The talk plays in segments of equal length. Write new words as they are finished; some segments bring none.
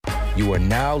You are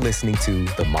now listening to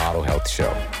The Model Health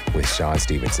Show with Sean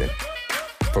Stevenson.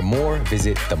 For more,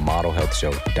 visit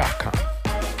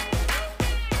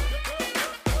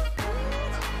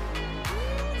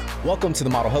themodelhealthshow.com. Welcome to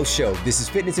The Model Health Show. This is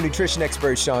fitness and nutrition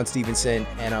expert Sean Stevenson,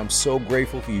 and I'm so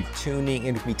grateful for you tuning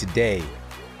in with me today.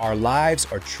 Our lives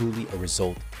are truly a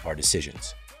result of our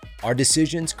decisions. Our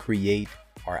decisions create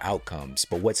our outcomes,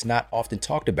 but what's not often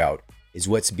talked about is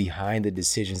what's behind the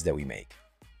decisions that we make.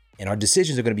 And our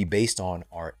decisions are going to be based on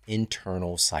our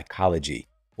internal psychology.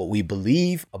 What we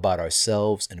believe about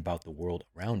ourselves and about the world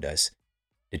around us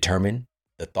determine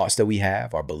the thoughts that we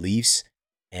have, our beliefs,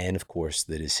 and of course,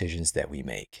 the decisions that we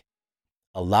make.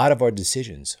 A lot of our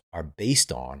decisions are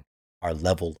based on our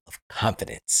level of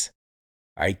confidence.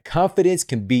 All right, confidence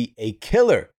can be a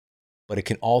killer, but it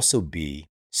can also be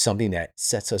something that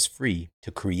sets us free to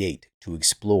create, to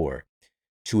explore,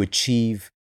 to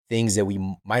achieve things that we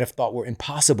might have thought were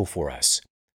impossible for us.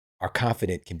 Our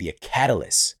confidence can be a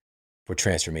catalyst for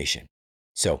transformation.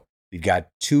 So we've got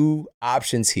two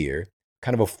options here,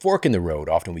 kind of a fork in the road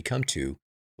often we come to,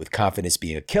 with confidence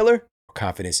being a killer or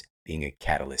confidence being a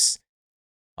catalyst.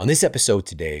 On this episode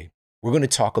today, we're going to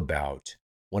talk about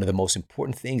one of the most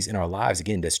important things in our lives,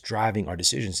 again, that's driving our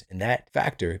decisions. And that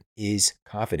factor is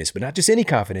confidence, but not just any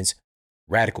confidence,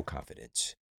 radical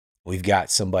confidence. We've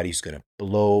got somebody who's going to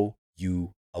blow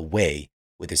you away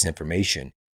with this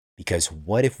information, because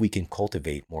what if we can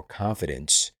cultivate more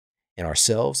confidence in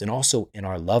ourselves and also in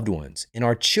our loved ones, in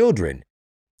our children,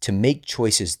 to make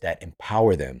choices that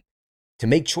empower them, to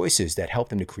make choices that help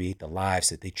them to create the lives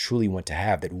that they truly want to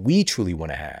have, that we truly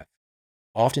want to have.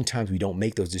 Oftentimes we don't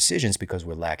make those decisions because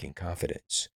we're lacking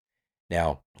confidence.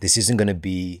 Now, this isn't going to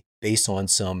be based on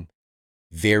some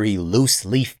very loose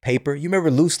leaf paper. You remember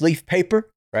loose leaf paper?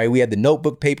 Right? We had the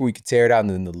notebook paper, we could tear it out, and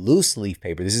then the loose leaf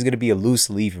paper. This is going to be a loose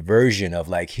leaf version of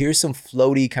like, here's some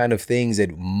floaty kind of things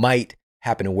that might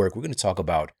happen to work. We're going to talk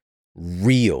about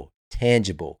real,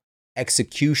 tangible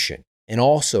execution and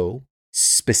also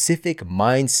specific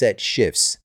mindset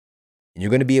shifts. And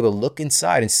you're going to be able to look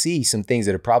inside and see some things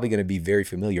that are probably going to be very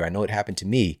familiar. I know it happened to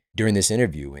me during this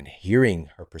interview, and hearing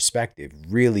her perspective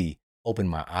really opened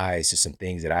my eyes to some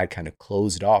things that I'd kind of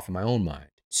closed off in my own mind.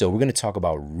 So we're going to talk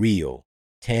about real,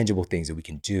 tangible things that we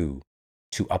can do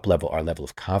to uplevel our level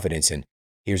of confidence. And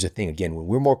here's the thing, again, when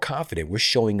we're more confident, we're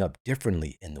showing up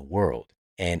differently in the world.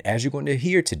 And as you're going to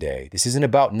hear today, this isn't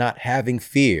about not having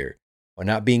fear or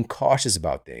not being cautious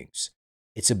about things.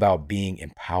 It's about being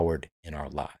empowered in our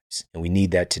lives. And we need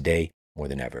that today more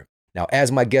than ever. Now,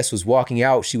 as my guest was walking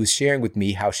out, she was sharing with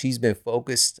me how she's been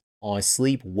focused on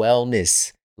sleep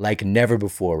wellness like never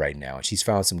before right now. And she's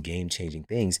found some game-changing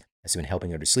things that's been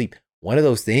helping her to sleep. One of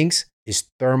those things is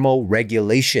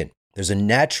thermoregulation. There's a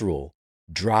natural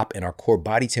drop in our core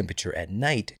body temperature at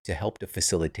night to help to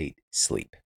facilitate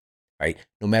sleep, right?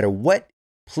 No matter what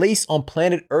place on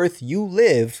planet Earth you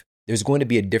live, there's going to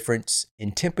be a difference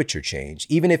in temperature change.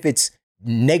 Even if it's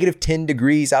negative 10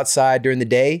 degrees outside during the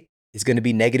day, it's going to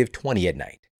be negative 20 at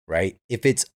night, right? If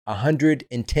it's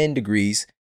 110 degrees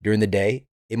during the day,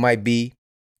 it might be,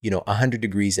 100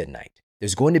 degrees at night.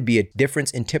 There's going to be a difference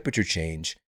in temperature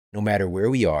change no matter where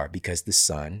we are, because the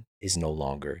sun is no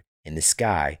longer in the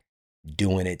sky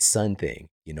doing its sun thing,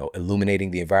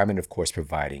 illuminating the environment, of course,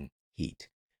 providing heat.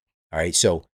 All right.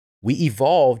 So we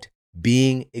evolved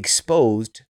being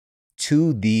exposed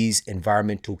to these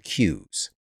environmental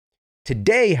cues.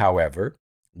 Today, however,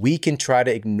 we can try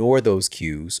to ignore those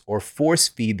cues or force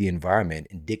feed the environment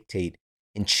and dictate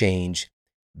and change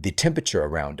the temperature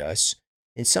around us.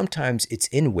 And sometimes it's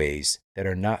in ways that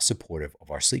are not supportive of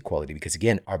our sleep quality, because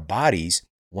again, our bodies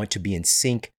want to be in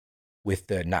sync with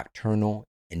the nocturnal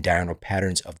and diurnal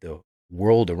patterns of the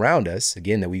world around us,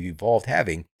 again, that we've evolved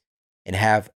having, and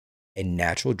have a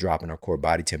natural drop in our core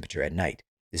body temperature at night.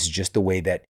 This is just the way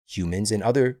that humans and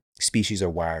other species are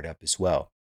wired up as well.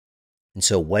 And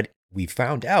so what we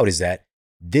found out is that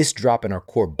this drop in our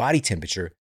core body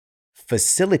temperature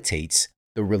facilitates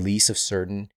the release of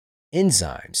certain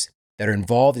enzymes that are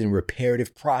involved in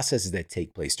reparative processes that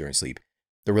take place during sleep,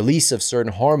 the release of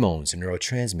certain hormones and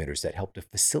neurotransmitters that help to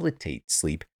facilitate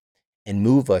sleep and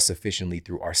move us efficiently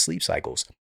through our sleep cycles.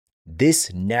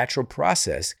 This natural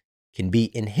process can be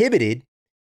inhibited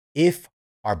if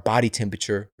our body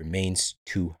temperature remains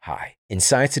too high. In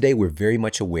science today, we're very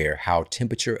much aware how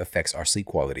temperature affects our sleep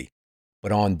quality.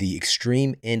 But on the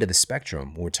extreme end of the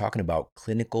spectrum, when we're talking about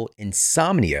clinical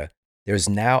insomnia, there's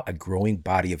now a growing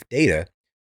body of data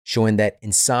showing that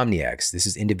insomniacs, this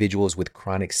is individuals with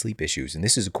chronic sleep issues, and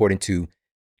this is according to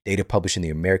data published in the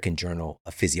American Journal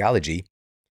of Physiology,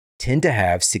 tend to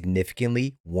have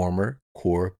significantly warmer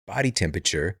core body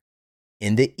temperature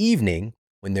in the evening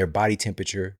when their body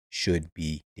temperature should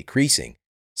be decreasing.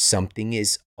 Something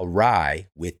is awry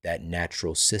with that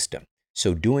natural system.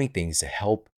 So doing things to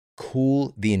help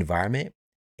cool the environment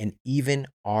and even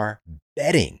our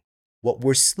bedding, what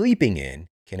we're sleeping in,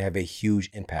 can have a huge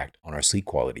impact on our sleep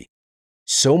quality.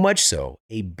 So much so,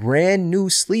 a brand new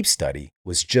sleep study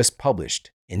was just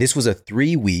published. And this was a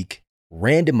 3-week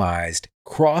randomized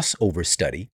crossover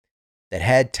study that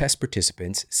had test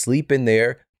participants sleep in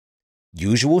their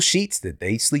usual sheets that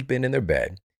they sleep in their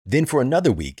bed. Then for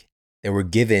another week, they were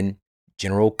given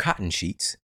general cotton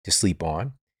sheets to sleep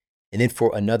on. And then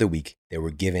for another week, they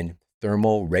were given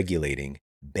thermal regulating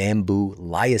bamboo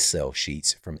lyocell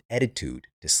sheets from Attitude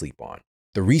to sleep on.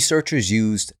 The researchers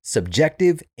used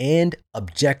subjective and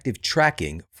objective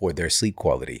tracking for their sleep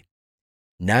quality.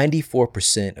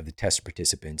 94% of the test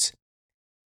participants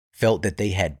felt that they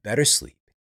had better sleep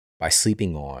by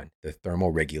sleeping on the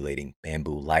thermal regulating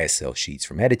bamboo lyocell sheets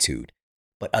from Attitude.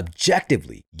 But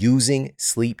objectively, using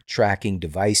sleep tracking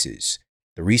devices,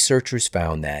 the researchers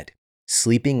found that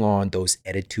sleeping on those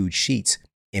Attitude sheets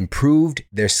improved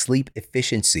their sleep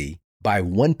efficiency by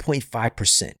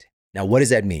 1.5%. Now, what does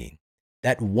that mean?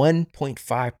 That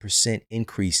 1.5%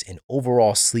 increase in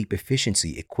overall sleep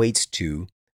efficiency equates to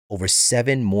over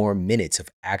 7 more minutes of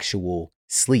actual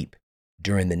sleep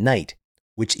during the night,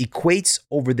 which equates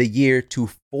over the year to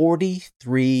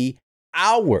 43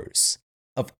 hours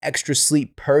of extra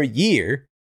sleep per year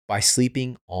by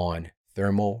sleeping on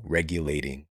thermal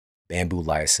regulating bamboo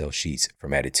lyocell sheets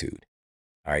from Attitude.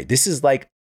 All right, this is like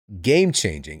game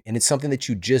changing, and it's something that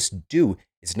you just do.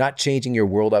 It's not changing your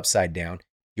world upside down.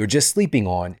 You're just sleeping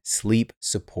on sleep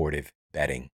supportive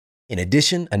bedding. In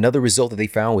addition, another result that they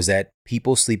found was that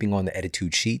people sleeping on the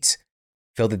Attitude sheets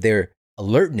felt that their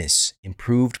alertness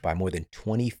improved by more than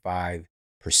 25%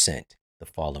 the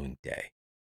following day.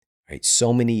 Right?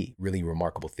 So many really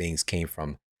remarkable things came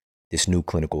from this new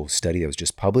clinical study that was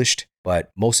just published.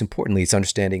 But most importantly, it's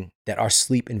understanding that our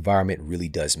sleep environment really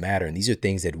does matter. And these are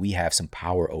things that we have some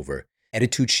power over.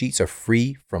 Attitude sheets are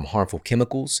free from harmful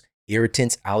chemicals,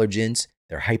 irritants, allergens.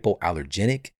 They're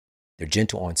hypoallergenic. They're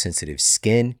gentle on sensitive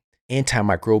skin,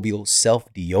 antimicrobial,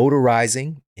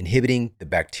 self-deodorizing, inhibiting the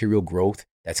bacterial growth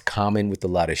that's common with a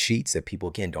lot of sheets that people,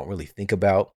 again, don't really think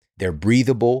about. They're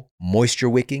breathable, moisture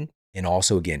wicking, and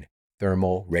also, again,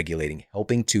 thermal regulating,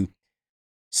 helping to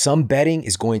some bedding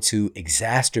is going to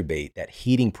exacerbate that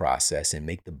heating process and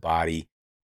make the body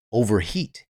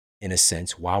overheat in a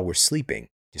sense while we're sleeping,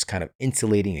 just kind of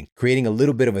insulating and creating a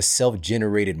little bit of a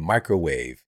self-generated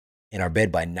microwave in our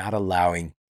bed by not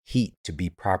allowing heat to be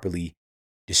properly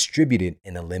distributed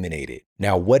and eliminated.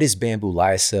 Now, what is bamboo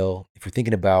lyocell? If we're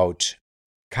thinking about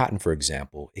cotton, for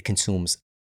example, it consumes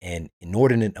an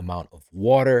inordinate amount of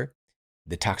water.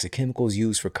 The toxic chemicals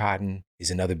used for cotton is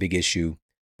another big issue.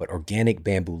 But organic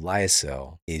bamboo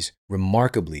lyocell is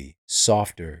remarkably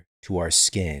softer to our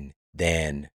skin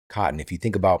than cotton. If you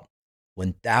think about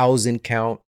 1,000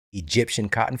 count Egyptian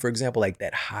cotton, for example, like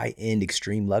that high-end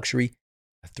extreme luxury,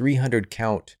 a 300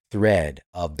 count thread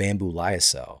of bamboo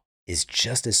lyocell is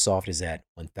just as soft as that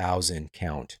 1,000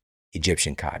 count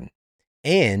Egyptian cotton.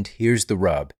 And here's the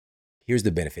rub. Here's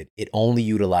the benefit. It only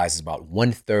utilizes about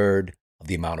 1/3 of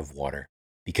the amount of water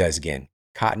because, again,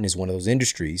 cotton is one of those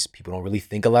industries people don't really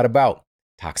think a lot about.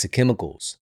 Toxic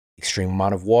chemicals, extreme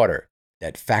amount of water,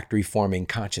 that factory farming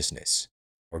consciousness.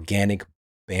 Organic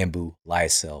bamboo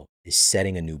lyocell is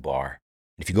setting a new bar.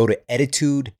 And if you go to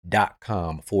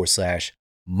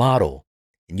attitude.com/model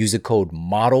and use the code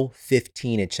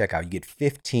MODEL15 at checkout, you get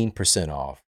 15%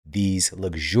 off these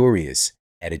luxurious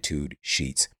Attitude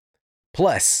sheets.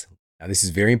 Plus, now this is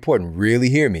very important, really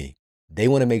hear me, they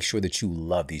want to make sure that you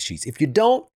love these sheets. If you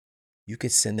don't, you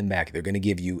could send them back. They're going to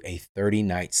give you a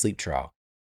 30-night sleep trial.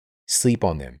 Sleep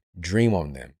on them, dream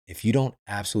on them. If you don't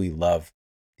absolutely love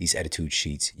these Attitude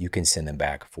sheets, you can send them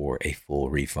back for a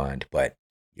full refund, but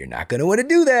you're not going to want to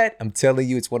do that. I'm telling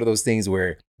you, it's one of those things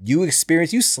where you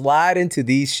slide into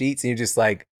these sheets and you're just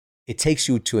like, it takes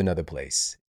you to another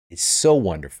place. It's so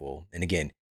wonderful. And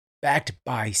again, backed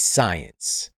by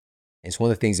science. And it's one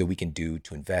of the things that we can do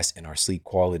to invest in our sleep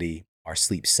quality, our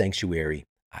sleep sanctuary.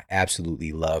 I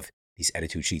absolutely love these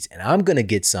Attitude sheets, and I'm going to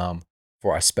get some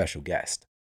for our special guest.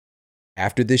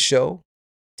 After this show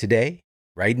today,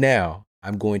 right now,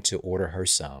 I'm going to order her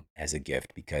some as a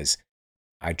gift because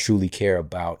I truly care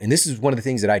about, and this is one of the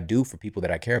things that I do for people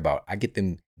that I care about. I get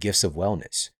them gifts of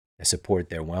wellness that support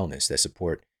their wellness, that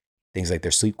support things like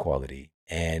their sleep quality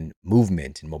and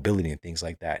movement and mobility and things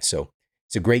like that. So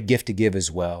it's a great gift to give as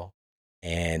well.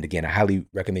 And again, I highly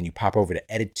recommend you pop over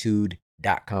to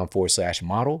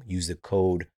attitude.com/model. Use the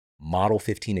code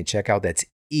MODEL15 at checkout. That's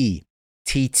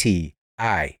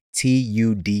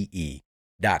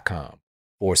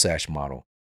TTITUDE.com/model.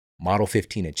 Model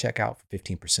 15 at checkout for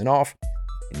 15% off.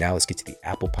 And now let's get to the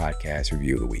Apple Podcast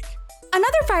Review of the Week.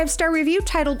 Another 5-star review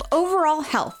titled Overall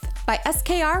Health by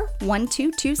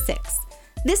SKR1226.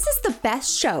 This is the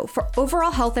best show for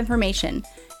overall health information.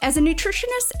 As a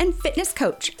nutritionist and fitness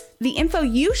coach, the info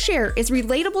you share is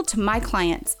relatable to my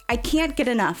clients. I can't get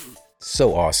enough.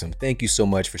 So awesome. Thank you so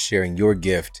much for sharing your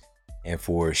gift and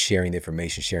for sharing the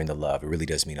information, sharing the love. It really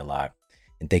does mean a lot.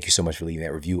 And thank you so much for leaving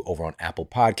that review over on Apple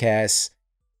Podcasts.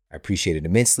 I appreciate it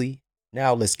immensely.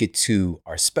 Now let's get to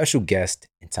our special guest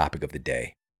and topic of the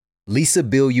day. Lisa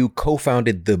Bilyeu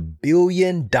co-founded the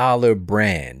billion-dollar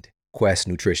brand Quest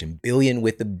Nutrition, billion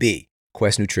with a B,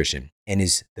 Quest Nutrition, and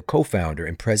is the co-founder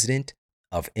and president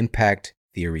of Impact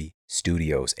Theory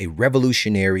Studios, a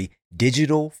revolutionary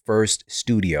digital-first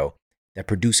studio that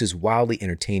produces wildly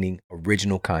entertaining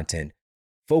original content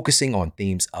focusing on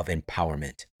themes of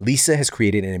empowerment. Lisa has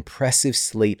created an impressive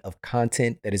slate of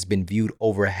content that has been viewed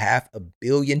over 500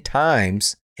 million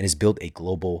times and has built a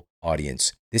global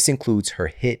audience. This includes her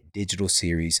hit digital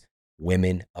series,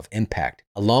 Women of Impact,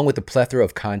 along with a plethora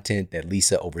of content that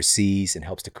Lisa oversees and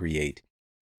helps to create.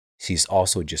 She's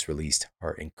also just released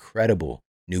her incredible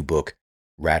new book,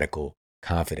 Radical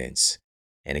Confidence.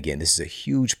 And again, this is a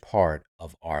huge part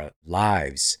of our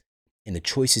lives and the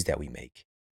choices that we make.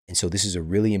 And so this is a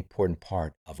really important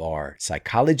part of our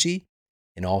psychology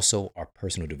and also our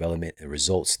personal development and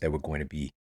results that we're going to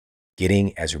be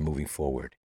getting as we're moving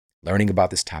forward. Learning about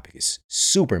this topic is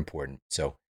super important.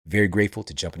 So very grateful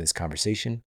to jump in this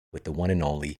conversation with the one and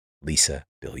only Lisa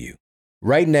Bilyeu.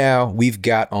 Right now, we've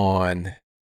got on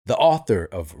the author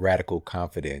of Radical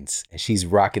Confidence, and she's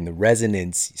rocking the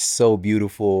resonance. So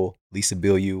beautiful. Lisa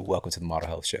Bilyeu, welcome to the Model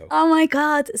Health Show. Oh my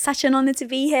God, such an honor to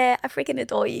be here. I freaking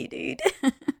adore you, dude.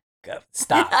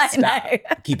 Stop. I know.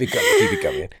 Keep it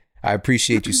coming. I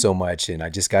appreciate you so much. And I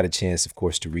just got a chance, of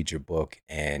course, to read your book,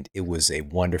 and it was a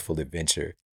wonderful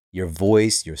adventure. Your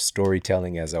voice, your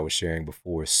storytelling, as I was sharing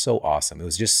before, is so awesome. It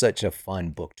was just such a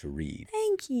fun book to read.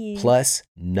 Thank you. Plus,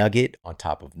 nugget on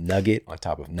top of nugget on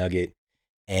top of nugget.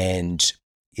 And,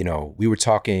 you know, we were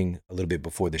talking a little bit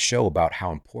before the show about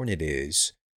how important it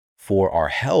is for our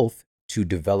health to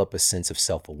develop a sense of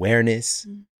self-awareness.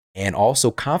 And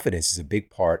also confidence is a big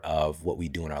part of what we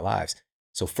do in our lives.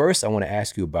 So first, I want to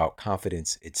ask you about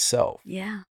confidence itself.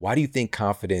 Yeah. Why do you think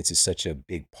confidence is such a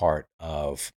big part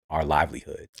of our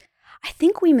livelihood? I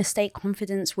think we mistake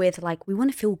confidence with we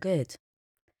want to feel good.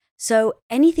 So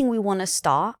anything we want to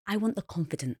start, I want the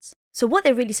confidence. So what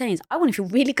they're really saying is, I want to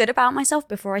feel really good about myself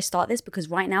before I start this because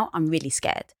right now I'm really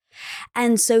scared.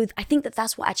 And so I think that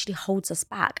that's what actually holds us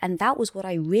back. And that was what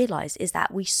I realized, is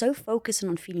that we so focus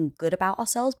on feeling good about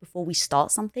ourselves before we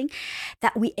start something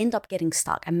that we end up getting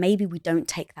stuck, and maybe we don't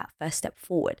take that first step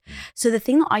forward. So the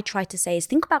thing that I try to say is,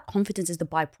 think about confidence as the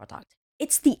byproduct.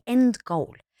 It's the end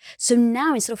goal. So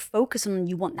now, instead of focusing on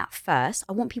you want that first,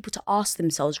 I want people to ask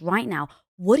themselves right now,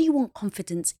 what do you want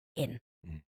confidence in?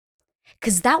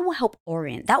 Because that will help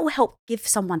orient, that will help give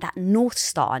someone that North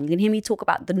Star. And you can hear me talk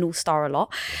about the North Star a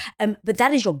lot, but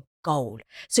that is your goal.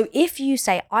 So if you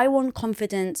say, I want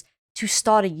confidence to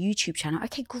start a YouTube channel,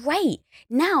 okay, great.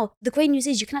 Now, the great news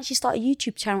is you can actually start a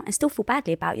YouTube channel and still feel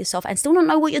badly about yourself and still not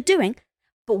know what you're doing.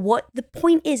 But what the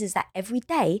point is that every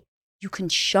day you can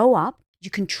show up, you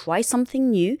can try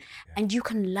something new, and you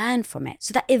can learn from it,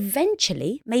 so that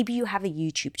eventually maybe you have a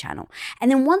YouTube channel. And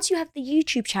then once you have the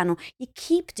YouTube channel, you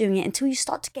keep doing it until you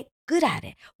start to get good at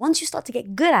it. Once you start to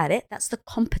get good at it, that's the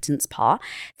competence part.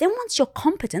 Then once you're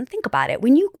competent, think about it.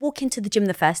 When you walk into the gym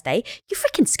the first day, you're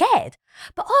freaking scared.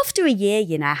 But after a year,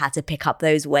 you know how to pick up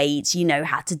those weights, you know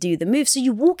how to do the moves. So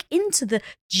you walk into the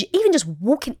gym, even just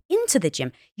walking into the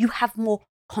gym, you have more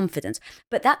confidence.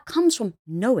 But that comes from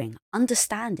knowing,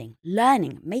 understanding,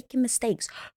 learning, making mistakes,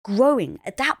 growing,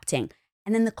 adapting.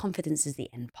 And then the confidence is the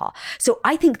end part. So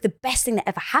I think the best thing that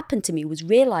ever happened to me was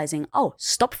realizing, oh,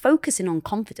 stop focusing on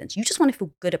confidence. You just want to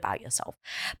feel good about yourself.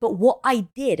 But what I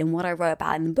did and what I wrote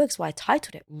about in the books, why I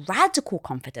titled it Radical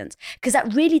Confidence, because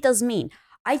that really does mean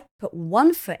I put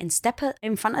one foot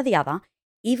in front of the other,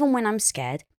 even when I'm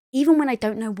scared, even when I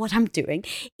don't know what I'm doing,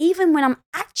 even when I'm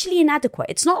actually inadequate.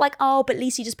 It's not like, oh, but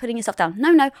Lisa, you're just putting yourself down.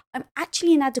 No, I'm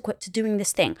actually inadequate to doing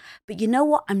this thing. But you know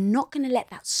what? I'm not going to let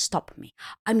that stop me.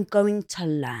 I'm going to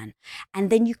learn. And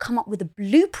then you come up with a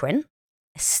blueprint,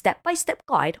 a step-by-step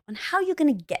guide on how you're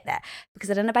going to get there.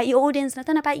 Because I don't know about your audience and I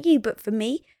don't know about you, but for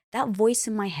me, that voice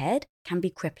in my head can be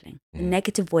crippling. The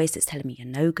negative voice that's telling me, you're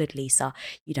no good, Lisa.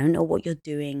 You don't know what you're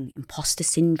doing. Imposter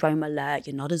syndrome alert.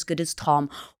 You're not as good as Tom.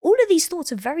 All of these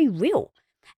thoughts are very real.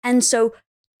 And so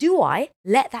Do I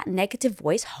let that negative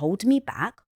voice hold me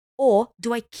back, or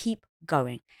do I keep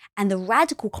going? And the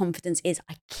radical confidence is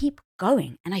I keep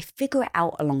going and I figure it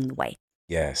out along the way.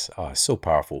 Yes. Oh, it's so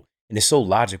powerful. And it's so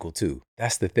logical too.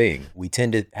 That's the thing. We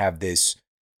tend to have this,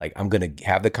 like, I'm going to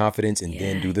have the confidence and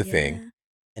then do the thing.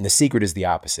 And the secret is the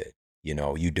opposite.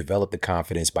 You develop the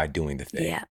confidence by doing the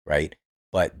thing, right?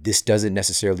 But this doesn't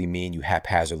necessarily mean you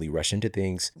haphazardly rush into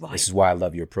things. Right. This is why I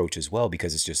love your approach as well,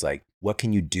 because it's just like, what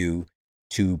can you do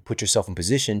to put yourself in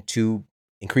position to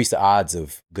increase the odds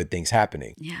of good things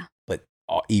happening? Yeah. But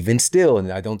even still,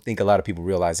 and I don't think a lot of people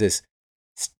realize this,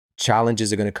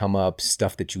 challenges are going to come up,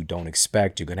 stuff that you don't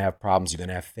expect. You're going to have problems. You're going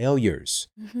to have failures.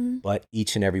 Mm-hmm. But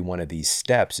each and every one of these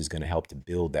steps is going to help to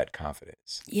build that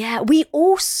confidence. Yeah, we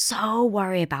also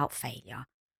worry about failure,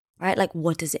 right? Like,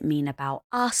 what does it mean about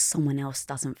us? Someone else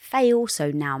doesn't fail,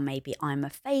 so now maybe I'm a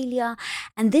failure.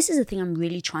 And this is the thing I'm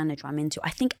really trying to drum into.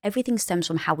 I think everything stems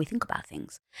from how we think about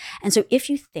things. And so if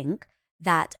you think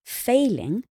that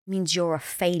failing means you're a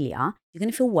failure, you're going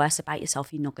to feel worse about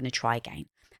yourself. You're not going to try again.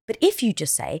 But if you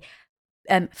just say,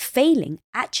 failing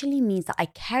actually means that I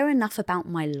care enough about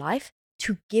my life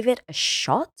to give it a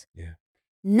shot. Yeah.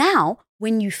 Now,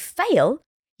 when you fail,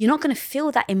 you're not going to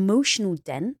feel that emotional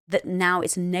dent that now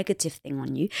it's a negative thing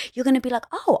on you. You're going to be like,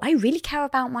 oh, I really care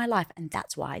about my life. And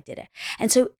that's why I did it.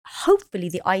 And so hopefully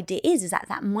the idea is that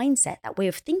mindset, that way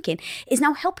of thinking is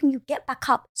now helping you get back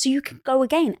up so you can go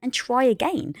again and try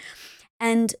again.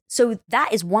 And so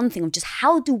that is one thing of just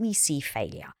how do we see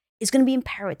failure? Is going to be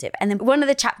imperative. And then one of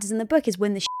the chapters in the book is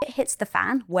when the shit hits the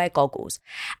fan, wear goggles.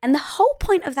 And the whole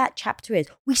point of that chapter is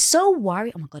we so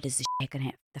worry, oh my God, is the shit going to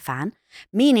hit the fan?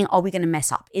 Meaning, are we going to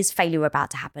mess up? Is failure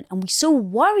about to happen? And we so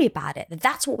worry about it that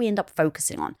that's what we end up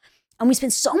focusing on. And we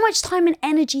spend so much time and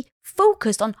energy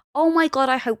focused on, oh my God,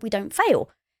 I hope we don't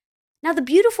fail. Now, the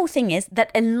beautiful thing is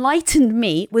that enlightened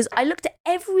me was I looked at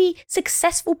every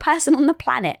successful person on the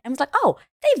planet and was like, oh,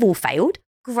 they've all failed.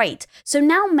 Great. So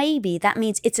now maybe that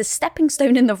means it's a stepping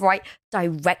stone in the right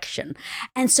direction.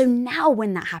 And so now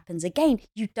when that happens again,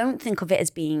 you don't think of it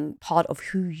as being part of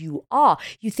who you are.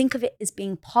 You think of it as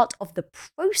being part of the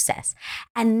process.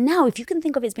 And now if you can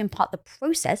think of it as being part of the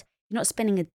process, you're not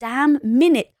spending a damn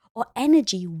minute or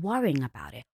energy worrying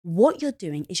about it. What you're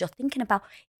doing is you're thinking about,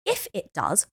 if it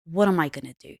does, what am I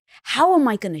going to do? How am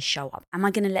I going to show up? Am I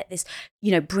going to let this,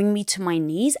 bring me to my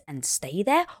knees and stay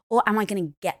there? Or am I going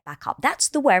to get back up? That's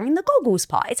the wearing the goggles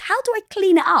part. It's how do I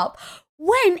clean it up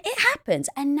when it happens?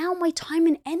 And now my time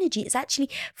and energy is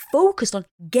actually focused on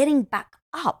getting back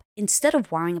up instead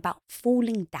of worrying about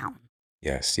falling down.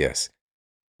 Yes, yes.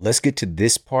 Let's get to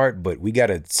this part, but we got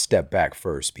to step back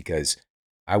first because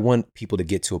I want people to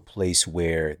get to a place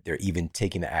where they're even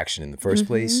taking the action in the first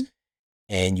place.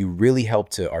 And you really help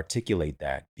to articulate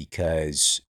that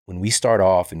because when we start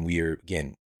off and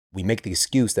we make the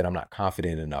excuse that I'm not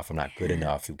confident enough, I'm not good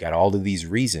enough. We've got all of these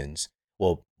reasons.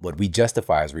 Well, what we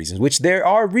justify as reasons, which there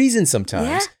are reasons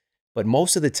sometimes, but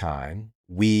most of the time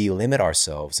we limit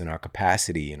ourselves in our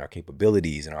capacity and our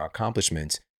capabilities and our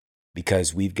accomplishments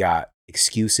because we've got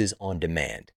excuses on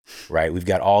demand, right? We've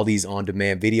got all these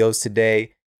on-demand videos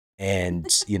today and,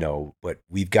 but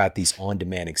we've got these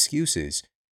on-demand excuses.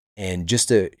 And just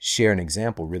to share an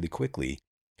example really quickly,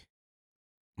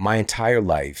 my entire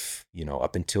life,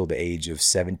 up until the age of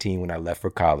 17 when I left for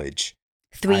college.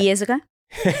 3 years ago?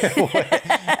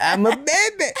 I'm a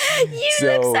baby. You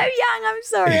look so young. I'm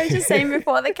sorry. I was just saying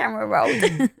before the camera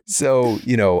rolled. So,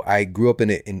 I grew up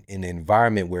in an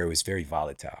environment where it was very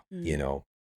volatile,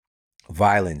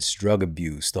 violence, drug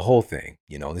abuse, the whole thing.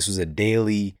 This was a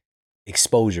daily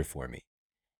exposure for me.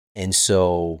 And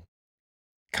so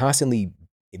constantly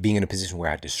being in a position where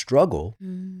I had to struggle,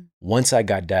 once I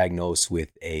got diagnosed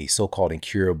with a so-called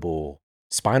incurable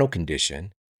spinal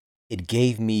condition, it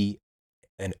gave me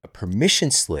a permission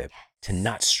slip to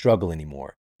not struggle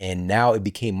anymore. And now it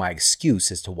became my excuse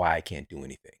as to why I can't do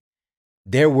anything.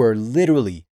 There were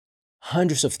literally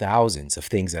hundreds of thousands of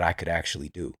things that I could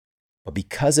actually do. But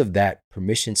because of that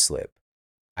permission slip,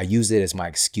 I used it as my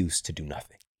excuse to do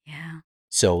nothing. Yeah.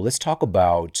 So let's talk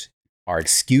about our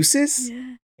excuses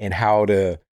and how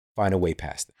to find a way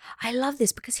past it. I love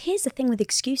this because here's the thing with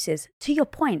excuses. To your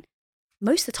point,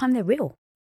 most of the time they're real.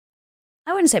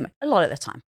 I wouldn't say a lot of the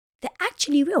time. They're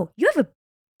actually real. You have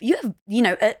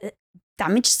a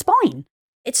damaged spine.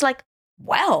 It's like,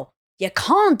 well, you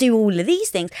can't do all of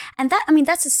these things. And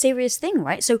that's a serious thing,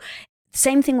 right? So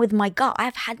same thing with my gut.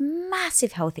 I've had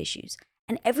massive health issues.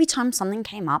 And every time something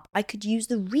came up, I could use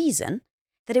the reason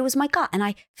that it was my gut. And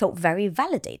I felt very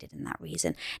validated in that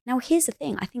reason. Now, here's the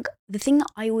thing. I think the thing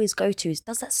that I always go to is,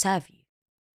 does that serve you?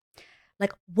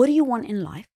 Like, what do you want in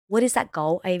life? What is that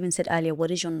goal? I even said earlier,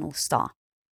 what is your North Star?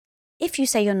 If you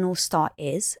say your North Star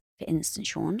is, for instance,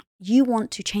 Sean, you want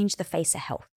to change the face of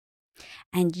health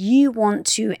and you want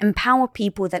to empower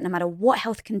people that no matter what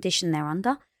health condition they're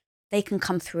under, they can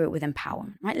come through it with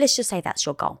empowerment, right? Let's just say that's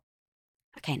your goal.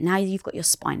 Okay, now you've got your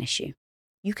spine issue.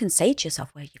 You can say to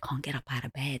yourself, well, you can't get up out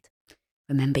of bed.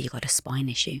 Remember, you got a spine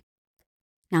issue.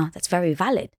 Now, that's very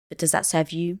valid, but does that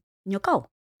serve you in your goal?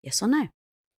 Yes or no?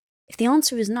 If the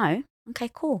answer is no, okay,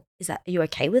 cool. Are you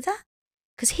okay with that?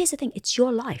 Because here's the thing, it's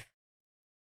your life.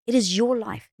 It is your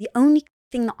life. The only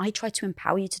thing that I try to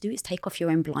empower you to do is take off your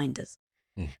own blinders.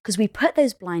 Because we put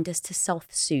those blinders to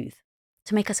self-soothe,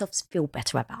 to make ourselves feel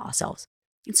better about ourselves.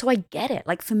 And so I get it.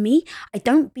 Like for me, I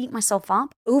don't beat myself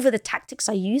up over the tactics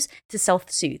I use to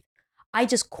self-soothe. I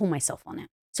just call myself on it.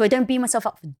 So I don't beat myself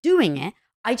up for doing it.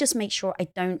 I just make sure I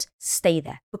don't stay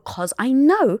there because I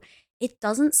know it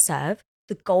doesn't serve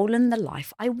the goal and the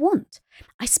life I want.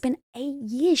 I spent 8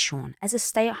 years, Sean, as a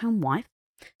stay-at-home wife,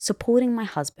 supporting my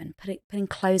husband, putting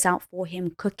clothes out for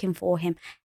him, cooking for him,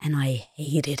 and I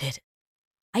hated it.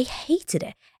 I hated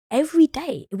it every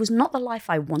day. It was not the life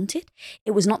I wanted.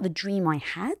 It was not the dream I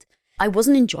had. I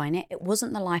wasn't enjoying it. It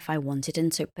wasn't the life I wanted.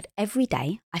 But every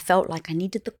day I felt like I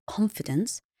needed the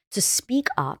confidence to speak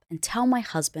up and tell my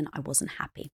husband I wasn't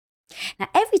happy. Now,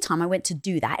 every time I went to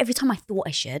do that, every time I thought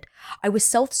I should, I was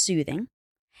self-soothing.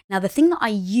 Now, the thing that I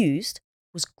used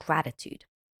was gratitude.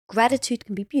 Gratitude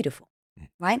can be beautiful,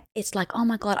 right? It's like, oh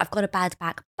my God, I've got a bad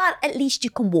back, but at least you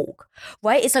can walk,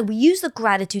 right? It's like we use the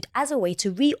gratitude as a way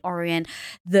to reorient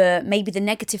maybe the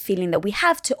negative feeling that we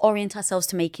have to orient ourselves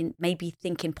to maybe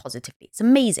thinking positively. It's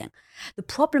amazing. The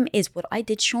problem is what I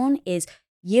did, Sean, is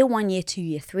year 1, year 2,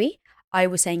 year 3, I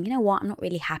was saying, you know what, I'm not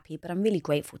really happy, but I'm really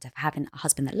grateful to having a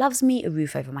husband that loves me, a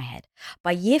roof over my head.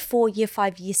 By year 4, year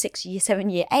 5, year 6, year 7,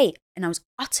 year 8, and I was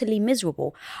utterly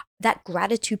miserable, that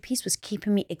gratitude piece was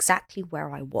keeping me exactly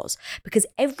where I was. Because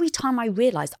every time I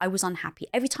realized I was unhappy,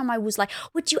 every time I was like,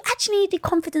 well, do you actually need the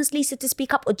confidence, Lisa, to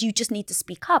speak up, or do you just need to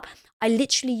speak up? I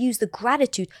literally used the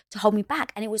gratitude to hold me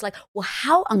back. And it was like, well,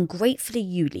 how ungrateful are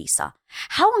you, Lisa?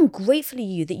 How ungrateful are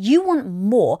you that you want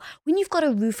more when you've got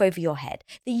a roof over your head,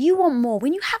 that you want more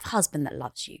when you have a husband that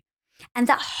loves you? And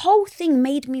that whole thing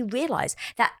made me realize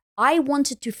that I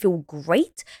wanted to feel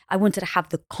great. I wanted to have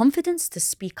the confidence to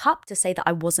speak up, to say that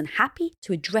I wasn't happy,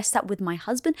 to address that with my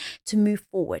husband, to move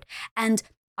forward. And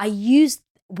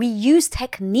we use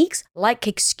techniques like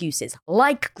excuses,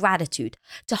 like gratitude,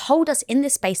 to hold us in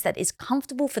this space that is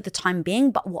comfortable for the time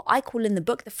being, but what I call in the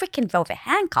book, the freaking velvet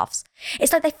handcuffs.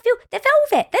 It's like they're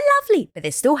velvet, they're lovely, but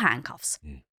they're still handcuffs.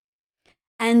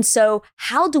 And so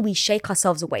how do we shake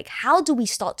ourselves awake? How do we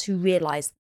start to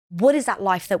realize what is that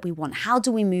life that we want? How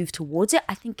do we move towards it?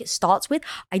 I think it starts with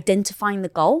identifying the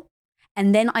goal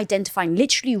and then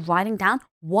literally writing down,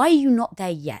 why are you not there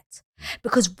yet?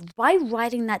 Because by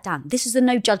writing that down, this is the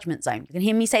no judgment zone. You can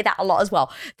hear me say that a lot as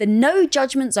well. The no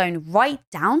judgment zone, write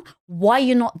down why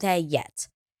you're not there yet.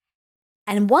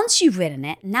 And once you've written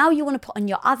it, now you want to put on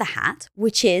your other hat,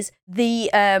 which is the,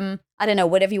 I don't know,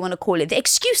 whatever you want to call it, the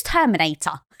excuse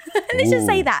terminator. Let's just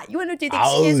say that. You want to do the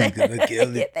excuse. I was gonna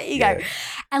kill it. There you go.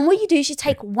 And what you do is you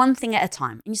take one thing at a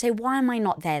time and you say, why am I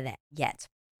not there yet?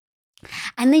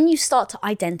 And then you start to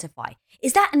identify,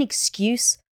 is that an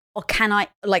excuse? Or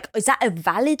is that a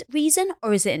valid reason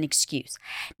or is it an excuse?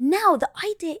 Now, the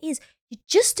idea is you're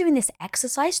just doing this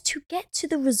exercise to get to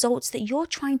the results that you're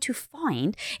trying to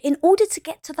find in order to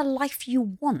get to the life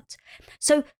you want.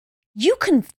 So you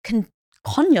can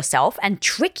con yourself and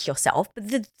trick yourself, but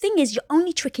the thing is you're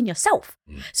only tricking yourself.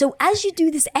 So as you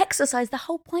do this exercise, the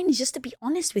whole point is just to be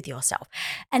honest with yourself.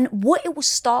 And what it will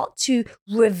start to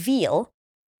reveal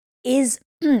is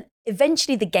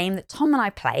eventually the game that Tom and I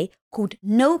play called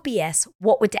No BS,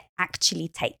 What Would It Actually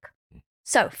Take?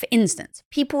 So for instance,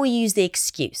 people will use the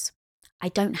excuse, I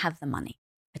don't have the money,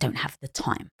 I don't have the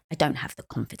time, I don't have the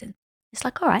confidence. It's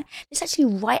like, all right, let's actually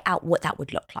write out what that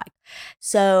would look like.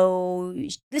 So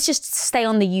let's just stay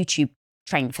on the YouTube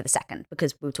train for the second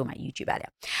because we were talking about YouTube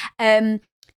earlier.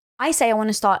 I say I want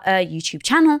to start a YouTube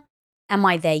channel. Am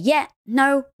I there yet?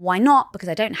 No. Why not? Because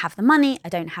I don't have the money, I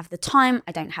don't have the time,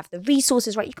 I don't have the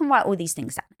resources, right? You can write all these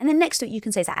things down. And then next to it, you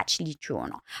can say, is that actually true or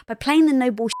not? By playing the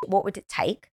no bullshit, what would it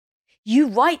take? You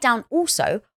write down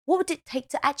also, what would it take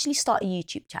to actually start a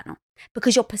YouTube channel?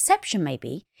 Because your perception may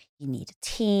be, you need a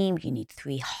team, you need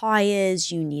 3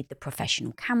 hires, you need the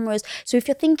professional cameras. So if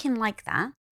you're thinking like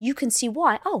that, you can see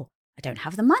why. Oh, I don't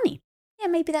have the money. Yeah,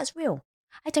 maybe that's real.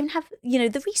 I don't have,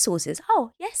 the resources.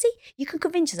 Oh, yeah, see, you can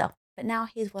convince yourself. But now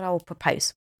here's what I will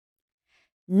propose.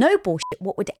 No bullshit.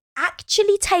 What would it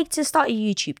actually take to start a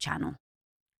YouTube channel?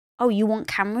 Oh, you want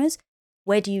cameras?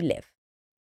 where do you live?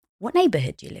 What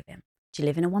neighborhood do you live in? Do you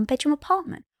live in a 1-bedroom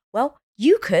apartment? Well,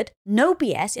 you could, no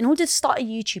BS, in order to start a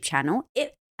YouTube channel,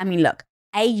 look,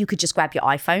 you could just grab your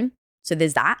iPhone. So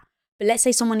there's that. But let's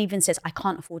say someone even says, I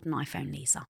can't afford an iPhone,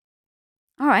 Lisa.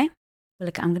 All right. Well,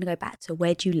 look, I'm going to go back to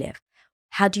where do you live?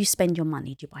 How do you spend your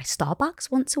money? Do you buy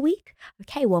Starbucks once a week?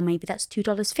 Okay, well, maybe that's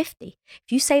 $2.50. If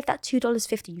you save that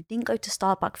 $2.50, you didn't go to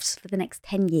Starbucks for the next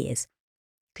 10 years.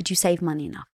 Could you save money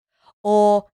enough?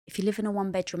 Or if you live in a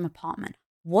 1-bedroom apartment,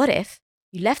 what if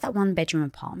you left that 1-bedroom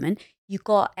apartment, you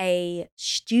got a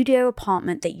studio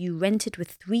apartment that you rented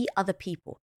with 3 other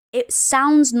people? It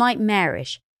sounds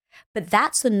nightmarish, but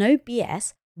that's the no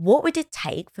BS. What would it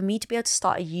take for me to be able to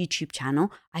start a YouTube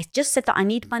channel? I just said that I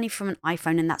need money from an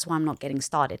iPhone and that's why I'm not getting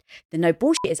started. The no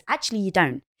bullshit is actually you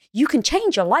don't. You can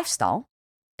change your lifestyle.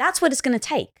 That's what it's going to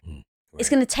take. Right. It's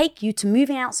going to take you to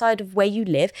moving outside of where you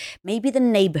live, maybe the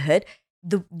neighborhood,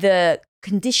 the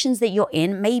conditions that you're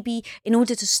in. Maybe in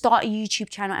order to start a YouTube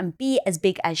channel and be as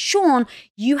big as Sean,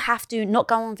 you have to not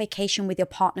go on vacation with your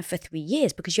partner for 3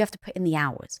 years because you have to put in the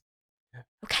hours. Yeah.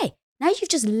 Okay, now you've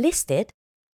just listed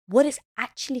what it's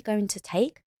actually going to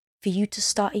take for you to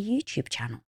start a YouTube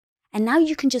channel. And now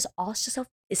you can just ask yourself,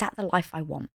 is that the life I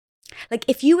want? Like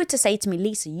if you were to say to me,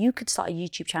 Lisa, you could start a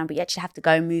YouTube channel, but you actually have to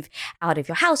go and move out of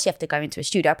your house. You have to go into a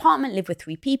studio apartment, live with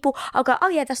 3 people. I'll go, oh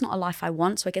yeah, that's not a life I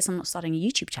want. So I guess I'm not starting a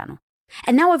YouTube channel.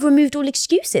 And now I've removed all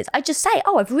excuses. I just say,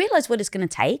 oh, I've realized what it's going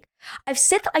to take. I've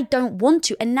said that I don't want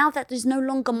to. And now that is no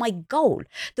longer my goal.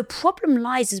 The problem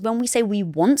lies is when we say we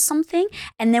want something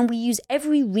and then we use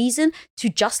every reason to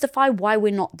justify why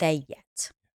we're not there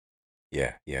yet.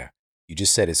 Yeah. You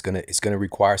just said it's gonna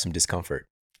require some discomfort.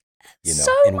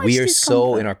 So and much we are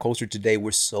discomfort. so in our culture today,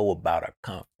 we're so about our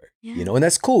comfort. And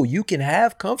that's cool. You can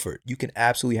have comfort. You can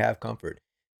absolutely have comfort.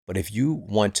 But if you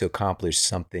want to accomplish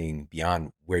something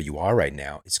beyond where you are right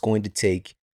now, it's going to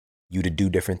take you to do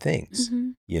different things,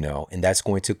 and that's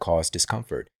going to cause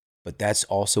discomfort. But that's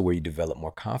also where you develop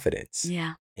more confidence.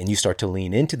 Yeah. And you start to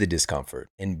lean into the discomfort.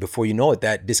 And before you know it,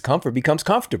 that discomfort becomes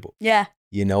comfortable. Yeah.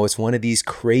 It's one of these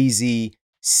crazy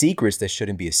secrets that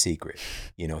shouldn't be a secret.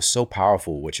 So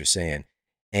powerful what you're saying.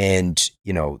 And,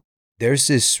 there's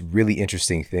this really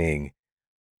interesting thing.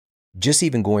 Just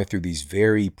even going through these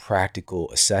very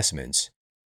practical assessments,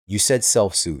 you said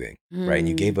self-soothing, right? And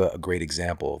you gave a great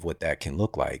example of what that can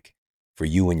look like for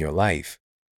you in your life.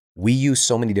 We use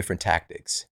so many different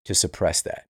tactics to suppress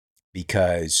that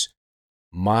because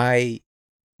my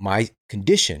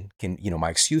condition can, my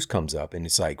excuse comes up and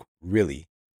it's like, really,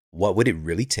 what would it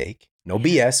really take? No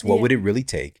BS, what would it really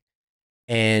take?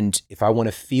 And if I want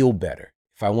to feel better,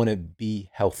 if I want to be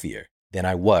healthier than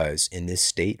I was in this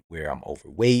state where I'm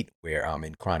overweight, where I'm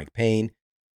in chronic pain,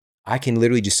 I can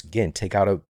literally just, again, take out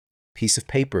a piece of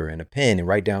paper and a pen and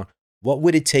write down, what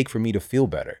would it take for me to feel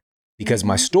better? Because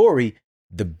my story,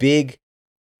 the big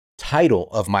title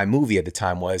of my movie at the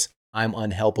time was, I'm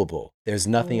unhelpable. There's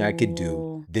nothing I could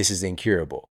do. This is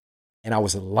incurable. And I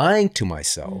was lying to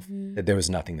myself that there was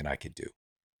nothing that I could do.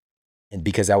 And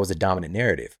because that was a dominant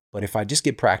narrative. But if I just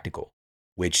get practical,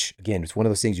 which again, it's one of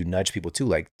those things you nudge people to,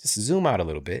 like just zoom out a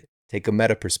little bit, take a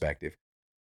meta perspective,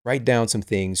 write down some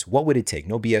things. What would it take?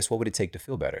 No BS. What would it take to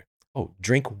feel better? Oh,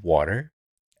 drink water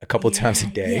a couple times a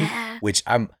day, which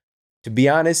to be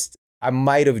honest, I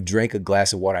might have drank a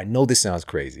glass of water. I know this sounds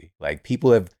crazy. Like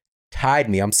people have tied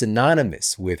me. I'm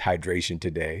synonymous with hydration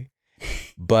today,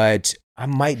 but I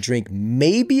might drink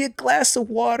maybe a glass of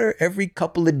water every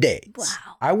couple of days.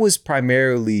 Wow. I was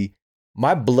primarily,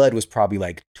 my blood was probably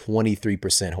like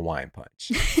 23% Hawaiian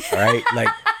Punch. All right. Like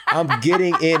I'm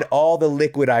getting in all the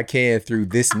liquid I can through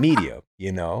this medium,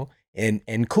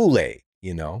 and Kool-Aid,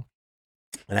 and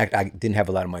I didn't have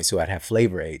a lot of money. So I'd have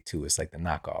Flavor Aid too. It's like the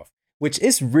knockoff, which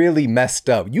is really messed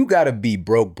up. You got to be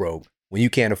broke when you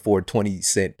can't afford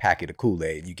 20-cent packet of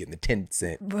Kool-Aid. You getting the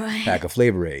 10-cent pack of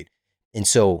Flavor Aid. And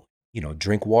so,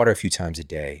 drink water a few times a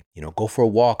day, go for a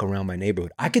walk around my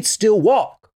neighborhood. I could still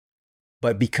walk.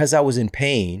 But because I was in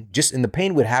pain, and the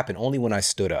pain would happen only when I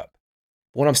stood up.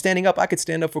 When I'm standing up, I could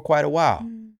stand up for quite a while.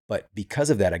 But because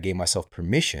of that, I gave myself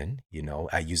permission,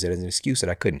 I used it as an excuse that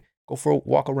I couldn't. Go for a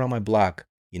walk around my block,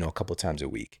 a couple times a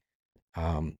week.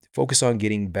 Focus on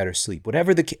getting better sleep.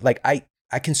 Whatever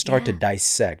I can start to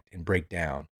dissect and break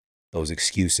down those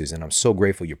excuses. And I'm so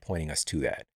grateful you're pointing us to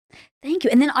that. Thank you.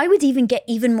 And then I would even get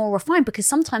even more refined because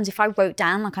sometimes if I wrote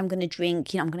down, like I'm going to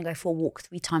drink, I'm going to go for a walk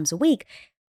 3 times a week,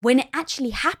 when it actually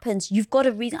happens, you've got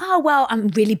a reason, oh, well, I'm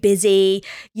really busy,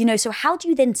 so how do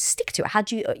you then stick to it? How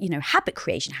do you, habit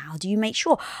creation? How do you make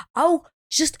sure? I'll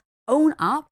just own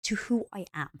up to who I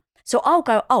am. So I'll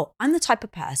go, oh, I'm the type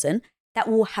of person that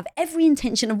will have every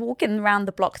intention of walking around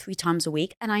the block 3 times a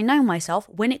week. And I know myself,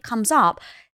 when it comes up,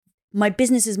 my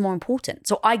business is more important.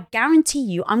 So I guarantee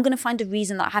you, I'm going to find a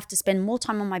reason that I have to spend more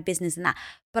time on my business than that.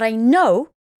 But I know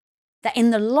that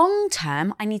in the long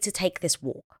term, I need to take this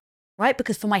walk, right?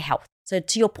 Because for my health. So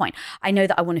to your point, I know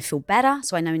that I want to feel better.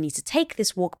 So I know I need to take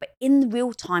this walk. But in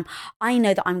real time, I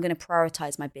know that I'm going to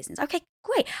prioritize my business. Okay,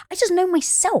 great. I just know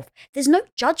myself. There's no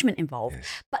judgment involved.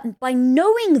 Yes. But by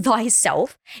knowing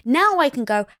thyself, now I can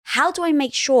go, how do I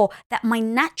make sure that my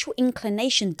natural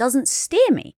inclination doesn't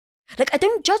steer me? Like, I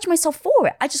don't judge myself for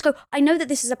it. I just go, I know that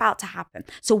this is about to happen.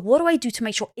 So what do I do to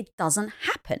make sure it doesn't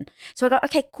happen? So I go,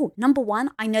 okay, cool. Number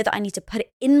one, I know that I need to put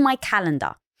it in my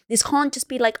calendar. This can't just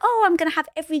be like, oh, I'm going to have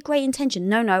every great intention.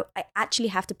 No, I actually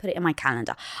have to put it in my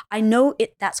calendar. I know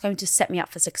that's going to set me up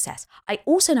for success. I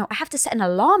also know I have to set an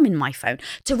alarm in my phone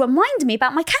to remind me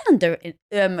about my calendar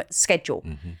schedule.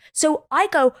 Mm-hmm. So I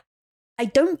go, I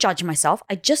don't judge myself.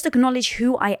 I just acknowledge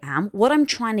who I am, what I'm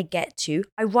trying to get to.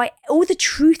 I write all the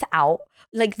truth out,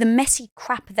 like the messy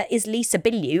crap that is Lisa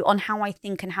Bilyeu on how I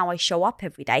think and how I show up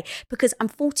every day, because I'm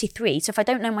 43. So if I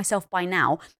don't know myself by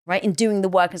now, right, in doing the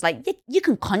work, it's like, you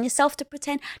can con yourself to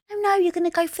pretend, no, you're going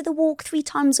to go for the walk 3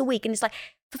 times a week. And it's like,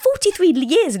 for 43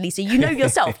 years, Lisa, you know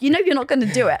yourself, you know you're not going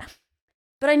to do it.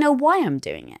 But I know why I'm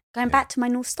doing it. Going back to my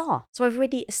North Star. So I've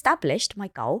already established my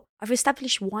goal. I've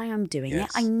established why I'm doing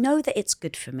it. I know that it's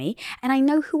good for me and I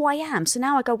know who I am. So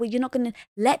now I go, well, you're not going to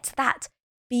let that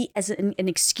be as an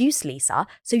excuse, Lisa.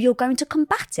 So you're going to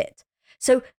combat it.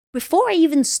 So before I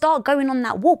even start going on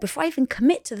that walk, before I even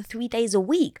commit to the 3 days a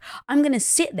week, I'm going to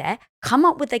sit there, come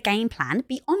up with a game plan,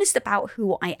 be honest about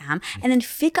who I am, and then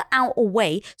figure out a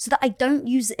way so that I don't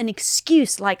use an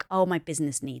excuse like, oh, my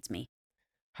business needs me.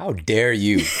 How dare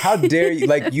you? How dare you?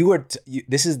 Like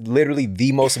this is literally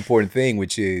the most important thing,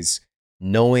 which is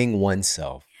knowing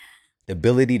oneself, the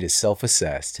ability to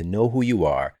self-assess, to know who you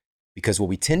are. Because what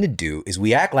we tend to do is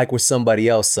we act like we're somebody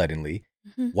else suddenly,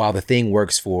 while the thing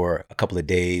works for a couple of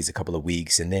days, a couple of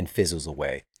weeks, and then fizzles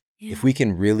away. Yeah. If we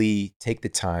can really take the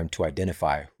time to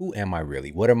identify, who am I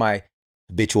really? What are my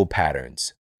habitual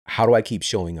patterns? How do I keep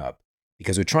showing up?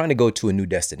 Because we're trying to go to a new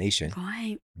destination,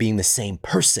 being the same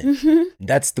person.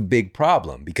 That's the big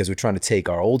problem, because we're trying to take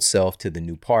our old self to the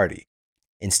new party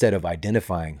instead of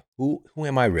identifying who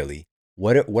am I really?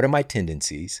 What are my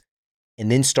tendencies?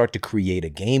 And then start to create a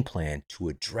game plan to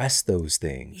address those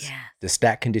things, to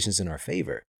stack conditions in our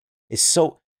favor.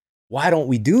 Why don't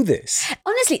we do this?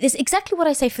 Honestly, this is exactly what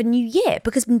I say for New Year,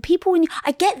 because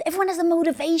I get everyone has a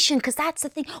motivation, because that's the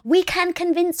thing. We can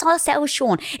convince ourselves,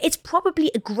 Sean. It's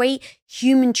probably a great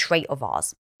human trait of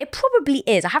ours. It probably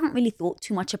is. I haven't really thought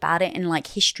too much about it in like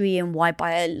history and why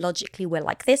biologically we're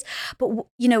like this. But,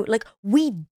 like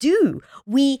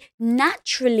we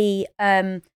naturally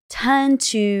turn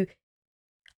to,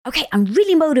 okay, I'm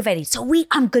really motivated, so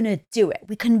I'm going to do it.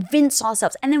 We convince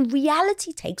ourselves, and then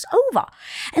reality takes over.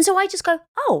 And so I just go,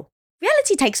 oh,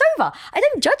 reality takes over. I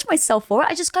don't judge myself for it.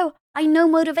 I just go, I know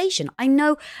motivation. I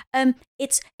know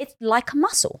it's like a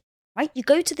muscle, right? You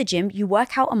go to the gym, you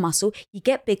work out a muscle, you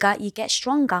get bigger, you get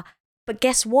stronger. But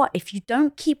guess what? If you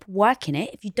don't keep working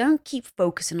it, if you don't keep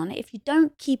focusing on it, if you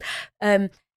don't keep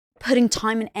putting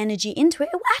time and energy into it,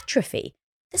 it will atrophy.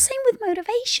 The same with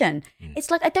motivation. It's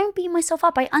like, I don't beat myself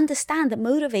up. I understand that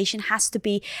motivation has to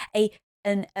be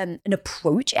an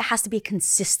approach. It has to be a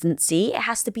consistency. It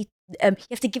has to be, you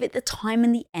have to give it the time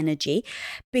and the energy,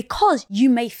 because you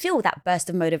may feel that burst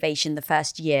of motivation the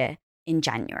first year in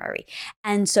January.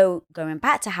 And so going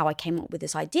back to how I came up with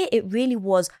this idea, it really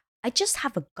was, I just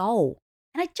have a goal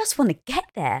and I just want to get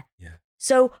there. Yeah.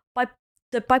 So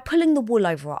by pulling the wool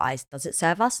over our eyes, does it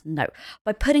serve us? No.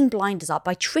 By putting blinders up,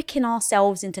 by tricking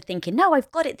ourselves into thinking, no,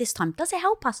 I've got it this time, does it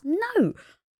help us? No.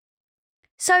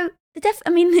 So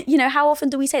how often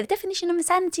do we say the definition of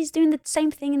insanity is doing the same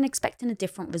thing and expecting a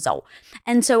different result?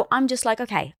 And so I'm just like,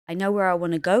 okay, I know where I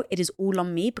want to go. It is all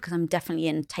on me, because I'm definitely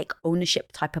an take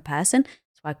ownership type of person.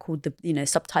 That's why I called the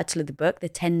subtitle of the book, The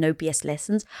 10 No BS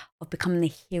Lessons of Becoming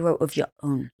the Hero of Your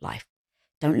Own Life.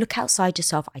 Don't look outside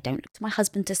yourself. I don't look to my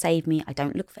husband to save me. I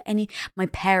don't look for my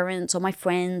parents or my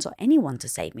friends or anyone to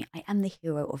save me. I am the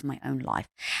hero of my own life.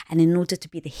 And in order to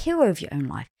be the hero of your own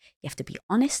life, you have to be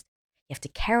honest, you have to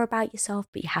care about yourself,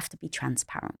 but you have to be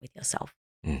transparent with yourself.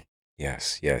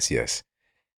 Yes.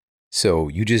 So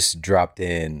you just dropped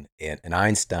in an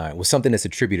Einstein, was something that's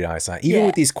attributed to Einstein. Even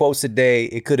with these quotes today,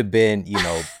 it could have been,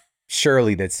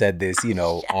 Shirley that said this,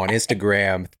 on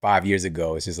Instagram 5 years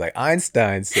ago. It's just like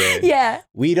Einstein said,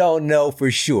 we don't know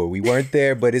for sure. We weren't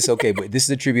there, but it's okay. But this is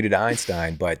attributed to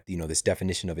Einstein. But, this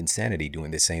definition of insanity,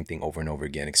 doing the same thing over and over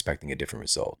again, expecting a different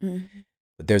result. Mm-hmm.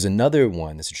 But there's another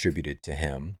one that's attributed to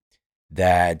him,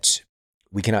 that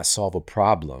we cannot solve a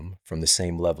problem from the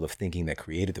same level of thinking that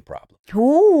created the problem.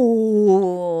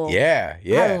 Ooh. Yeah.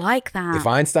 I like that. If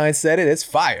Einstein said it, it's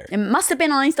fire. It must have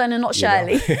been Einstein and not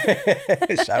Shirley.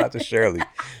 Shout out to Shirley.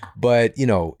 But,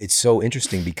 it's so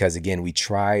interesting because, again,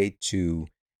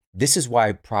 this is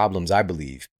why problems, I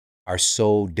believe, are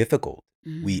so difficult.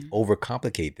 We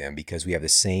overcomplicate them because we have the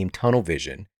same tunnel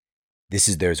vision.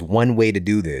 There's one way to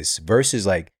do this versus,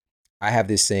 like, I have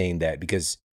this saying that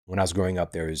because when I was growing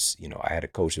up, I had a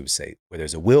coach that would say, where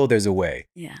there's a will, there's a way.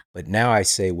 Yeah. But now I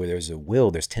say, where there's a will,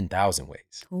 there's 10,000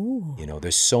 ways. Ooh.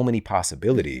 There's so many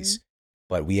possibilities,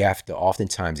 but we have to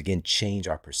oftentimes, again, change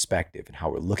our perspective and how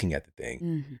we're looking at the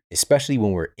thing, especially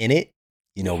when we're in it.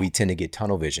 We tend to get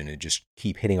tunnel vision and just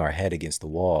keep hitting our head against the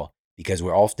wall because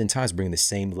we're oftentimes bringing the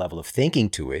same level of thinking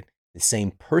to it, the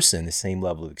same person, the same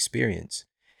level of experience.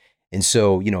 And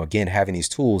so, again, having these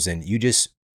tools, and you just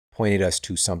pointed us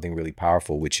to something really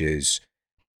powerful, which is,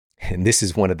 and this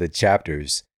is one of the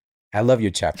chapters. I love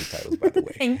your chapter titles, by the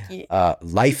way. Thank you.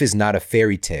 Life is not a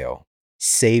fairy tale.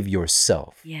 Save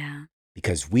yourself. Yeah.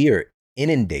 Because we are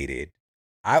inundated.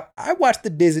 I watched the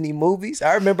Disney movies.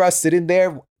 I remember I was sitting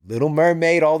there, Little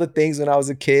Mermaid, all the things when I was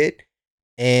a kid.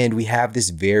 And we have this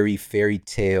very fairy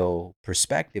tale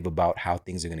perspective about how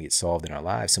things are going to get solved in our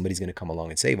lives. Somebody's going to come along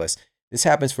and save us. This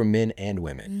happens for men and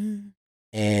women.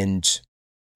 And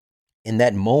in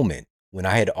that moment, when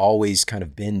I had always kind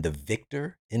of been the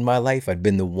victor in my life, I'd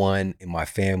been the one in my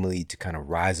family to kind of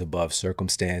rise above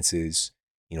circumstances,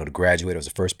 to graduate. I was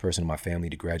the first person in my family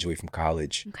to graduate from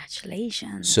college.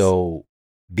 Congratulations. So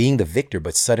being the victor,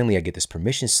 but suddenly I get this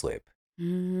permission slip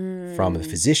from a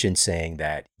physician saying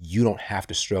that you don't have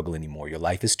to struggle anymore. Your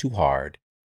life is too hard.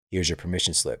 Here's your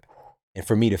permission slip. And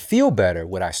for me to feel better,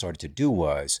 what I started to do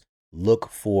was look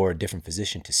for a different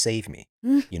physician to save me,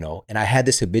 and I had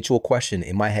this habitual question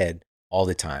in my head all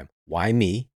the time. Why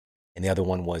me? And the other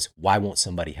one was, why won't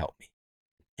somebody help me?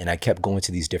 And I kept going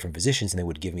to these different physicians and they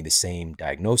would give me the same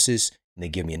diagnosis and they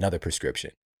give me another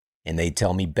prescription and they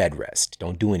tell me bed rest,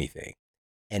 don't do anything.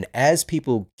 And as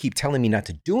people keep telling me not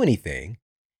to do anything,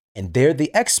 and they're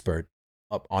the expert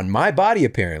on my body,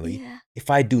 apparently, if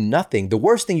I do nothing, the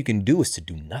worst thing you can do is to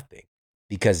do nothing.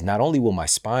 Because not only will my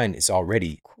spine is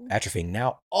already atrophying,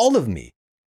 now all of me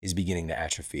is beginning to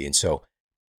atrophy. And so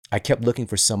I kept looking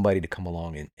for somebody to come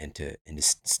along and to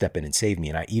step in and save me.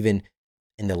 And I even,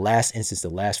 in the last instance, the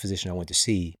last physician I went to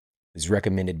see was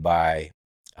recommended by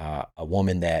a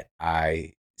woman that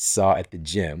I saw at the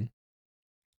gym.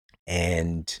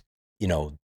 And,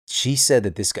 she said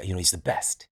that this guy, he's the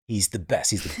best. He's the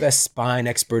best. He's the best spine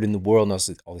expert in the world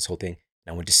and all this whole thing.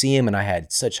 And I went to see him and I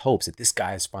had such hopes that this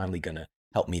guy is finally going to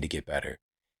help me to get better.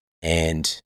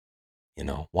 And,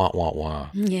 wah.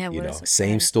 Yeah.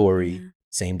 Same story,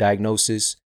 same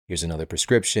diagnosis. Here's another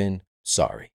prescription.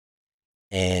 Sorry.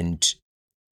 And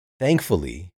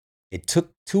thankfully, it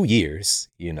took 2 years,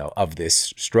 of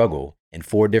this struggle and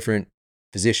 4 different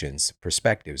physicians,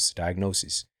 perspectives,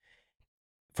 diagnoses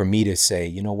for me to say,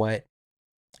 you know what?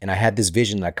 And I had this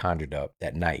vision I conjured up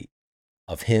that night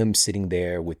of him sitting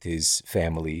there with his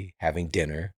family having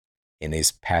dinner and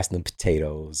he's passing them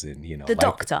potatoes and, the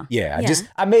doctor. Yeah.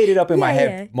 I made it up in my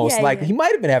head. Most likely. Yeah. He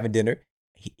might've been having dinner.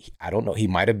 I don't know. He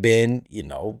might've been,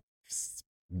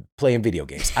 playing video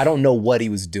games. I don't know what he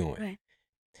was doing.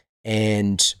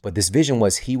 Right. But this vision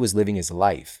was he was living his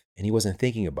life and he wasn't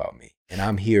thinking about me and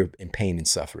I'm here in pain and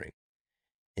suffering.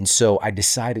 And so I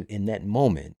decided in that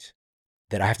moment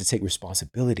that I have to take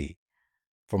responsibility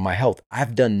for my health.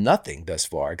 I've done nothing thus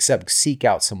far except seek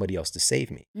out somebody else to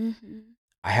save me.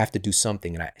 I have to do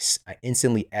something. And I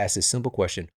instantly asked this simple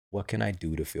question, what can I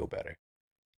do to feel better?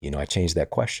 I changed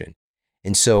that question.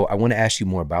 And so I want to ask you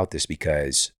more about this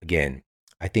because, again,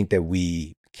 I think that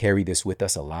we carry this with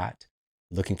us a lot,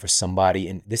 looking for somebody.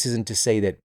 And this isn't to say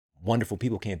that wonderful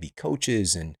people can't be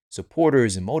coaches and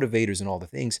supporters and motivators and all the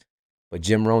things. But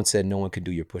Jim Rohn said no one can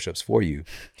do your push-ups for you.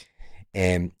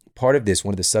 And part of this,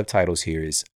 one of the subtitles here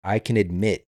is, I can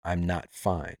admit I'm not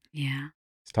fine. Yeah.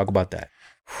 Let's talk about that.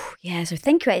 Yeah. So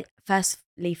thank you,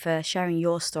 firstly, for sharing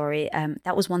your story.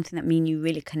 That was one thing that me and you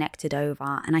really connected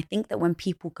over. And I think that when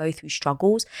people go through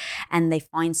struggles and they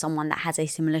find someone that has a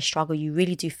similar struggle, you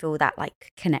really do feel that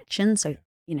like connection. So,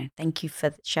 thank you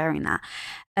for sharing that.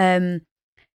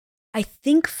 I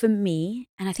think for me,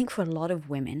 and I think for a lot of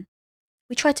women,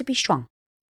 we try to be strong.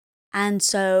 And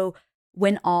so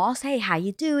when asked, hey, how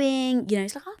you doing?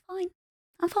 It's like, I'm fine.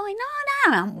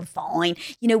 No, I'm fine.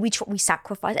 We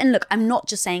sacrifice. And look, I'm not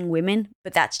just saying women,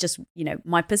 but that's just,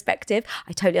 my perspective.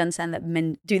 I totally understand that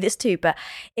men do this too. But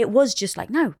it was just like,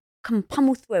 no,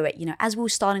 pummel through it. As we were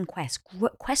starting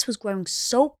Quest was growing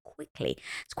so quickly.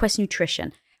 It's Quest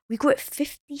Nutrition. We grew at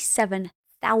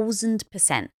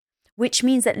 57,000%, which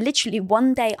means that literally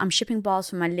one day I'm shipping bars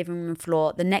from my living room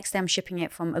floor. The next day I'm shipping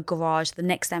it from a garage. The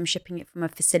next day I'm shipping it from a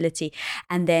facility.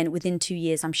 And then within 2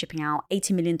 years, I'm shipping out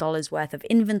 $80 million worth of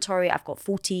inventory. I've got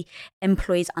 40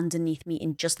 employees underneath me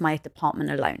in just my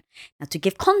department alone. Now, to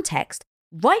give context,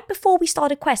 right before we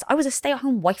started Quest, I was a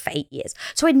stay-at-home wife for 8 years.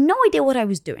 So I had no idea what I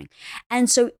was doing. And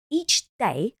so each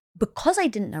day, because I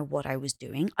didn't know what I was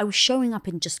doing, I was showing up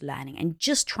and just learning and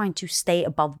just trying to stay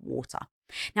above water.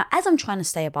 Now, as I'm trying to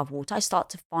stay above water, I start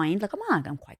to find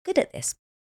I'm quite good at this.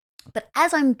 But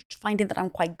as I'm finding that I'm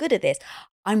quite good at this,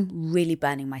 I'm really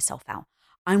burning myself out.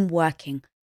 I'm working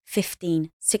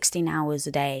 15, 16 hours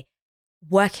a day,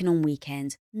 working on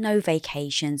weekends, no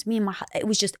vacations. Me and my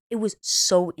husband, it was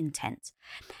so intense.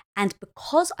 And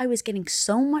because I was getting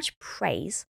so much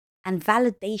praise and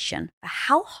validation for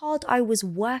how hard I was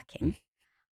working,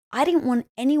 I didn't want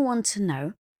anyone to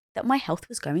know that my health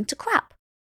was going to crap.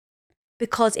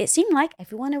 Because it seemed like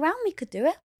everyone around me could do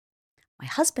it. My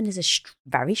husband is a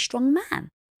very strong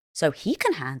man, so he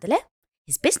can handle it.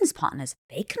 His business partners,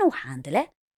 they can all handle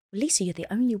it. Well, Lisa, you're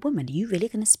the only woman. Are you really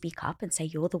going to speak up and say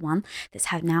you're the one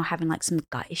that's now having some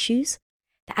gut issues?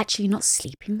 That actually not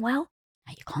sleeping well?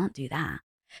 No, you can't do that.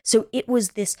 So it was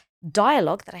this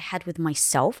dialogue that I had with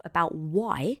myself about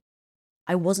why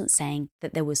I wasn't saying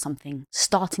that there was something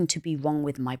starting to be wrong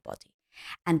with my body.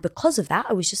 And because of that,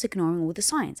 I was just ignoring all the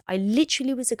signs. I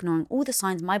literally was ignoring all the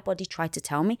signs my body tried to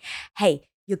tell me. Hey,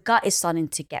 your gut is starting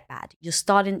to get bad. You're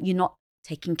not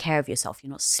taking care of yourself.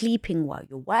 You're not sleeping well.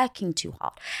 You're working too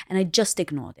hard. And I just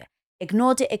ignored it.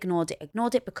 Ignored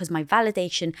it because my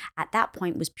validation at that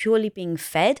point was purely being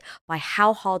fed by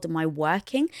how hard am I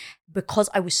working, because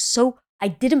I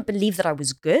didn't believe that I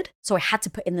was good. So I had to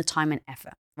put in the time and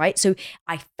effort, right? So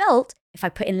I felt if I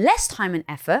put in less time and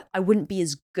effort, I wouldn't be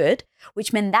as good,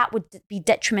 which meant that would be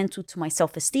detrimental to my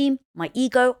self-esteem, my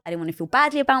ego. I didn't want to feel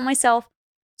badly about myself.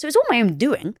 So it's all my own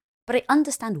doing, but I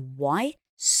understand why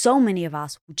so many of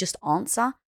us would just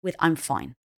answer with, I'm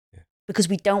fine. Yeah. Because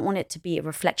we don't want it to be a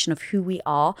reflection of who we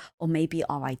are, or maybe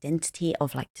our identity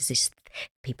of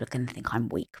people are going to think I'm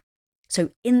weak.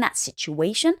 So in that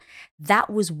situation, that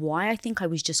was why I think I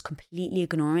was just completely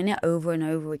ignoring it over and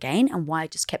over again, and why I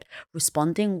just kept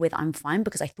responding with I'm fine,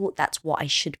 because I thought that's what I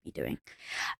should be doing.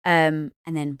 And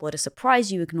then what a surprise,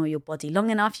 you ignore your body long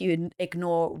enough, you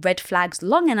ignore red flags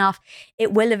long enough,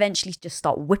 it will eventually just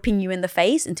start whipping you in the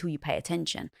face until you pay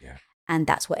attention. Yeah. And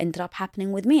that's what ended up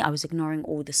happening with me. I was ignoring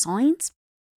all the signs.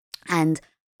 And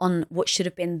on what should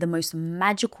have been the most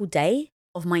magical day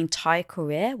of my entire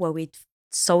career, where we'd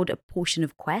sold a portion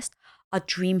of Quest, our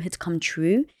dream had come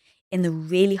true. In the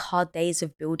really hard days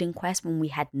of building Quest, when we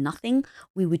had nothing,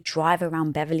 we would drive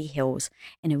around Beverly Hills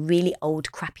in a really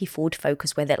old crappy Ford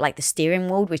Focus where the steering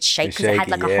wheel would shake because it had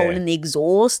a hole in the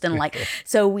exhaust. And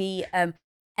so we, and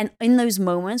in those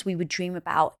moments we would dream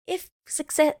about, if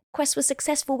Quest was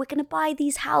successful, we're going to buy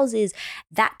these houses.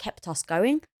 That kept us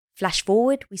going. Flash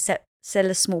forward, we sell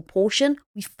a small portion.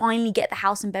 We finally get the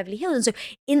house in Beverly Hills. And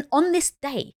so on this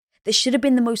day, that should have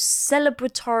been the most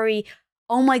celebratory,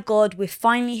 oh my God, we're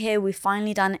finally here, we've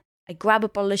finally done it. I grab a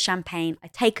bottle of champagne, I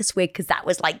take a swig, because that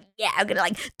was I'm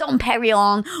going to Dom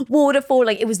Perignon, waterfall,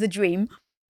 it was the dream.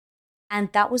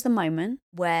 And that was the moment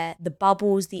where the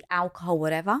bubbles, the alcohol,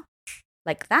 whatever,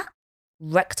 that,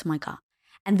 wrecked my gut.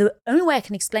 And the only way I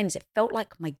can explain is it felt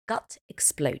like my gut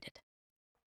exploded.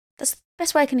 That's the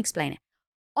best way I can explain it.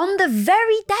 On the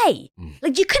very day,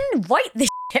 you couldn't write this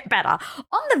shit better.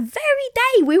 On the very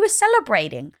day we were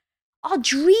celebrating our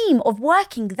dream of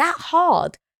working that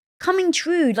hard, coming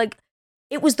true.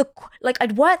 It was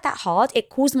I'd worked that hard. It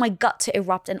caused my gut to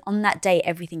erupt. And on that day,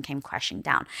 everything came crashing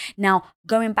down. Now,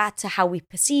 going back to how we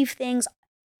perceive things,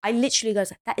 I literally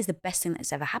goes, that is the best thing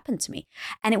that's ever happened to me.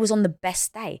 And it was on the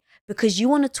best day, because you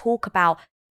want to talk about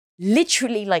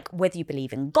literally whether you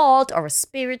believe in God or a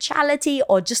spirituality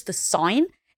or just a sign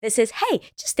that says, hey,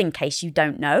 just in case you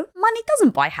don't know, money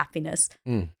doesn't buy happiness.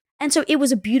 And so it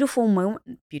was a beautiful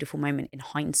moment in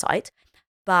hindsight.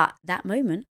 But that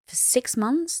moment, for 6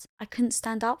 months, I couldn't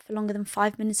stand up for longer than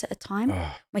 5 minutes at a time.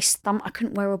 My stomach, I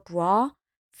couldn't wear a bra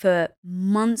for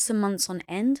months and months on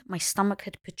end. My stomach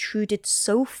had protruded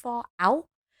so far out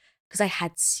because I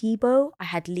had SIBO, I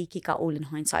had leaky gut. All in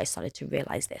hindsight, I started to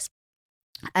realize this.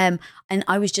 And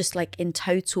I was just in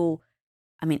total,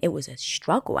 it was a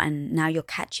struggle. And now you're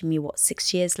catching me,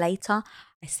 6 years later,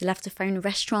 I still have to phone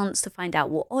restaurants to find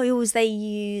out what oils they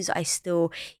use. I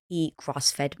still eat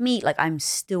grass-fed meat. Like I'm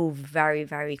still very,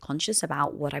 very conscious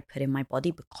about what I put in my body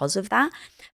because of that.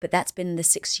 But that's been the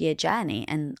 6-year journey.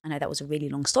 And I know that was a really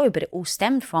long story, but it all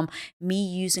stemmed from me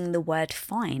using the word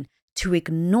fine to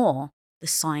ignore the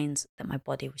signs that my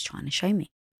body was trying to show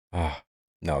me.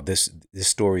 No, this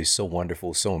story is so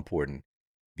wonderful, so important,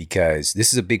 because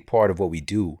this is a big part of what we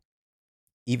do.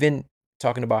 Even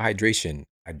talking about hydration,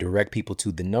 I direct people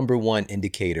to the number one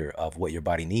indicator of what your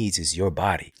body needs is your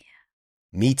body.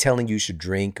 Yeah. Me telling you should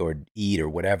drink or eat or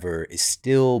whatever is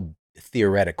still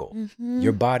theoretical. Mm-hmm.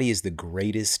 Your body is the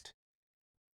greatest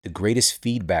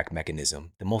feedback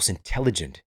mechanism, the most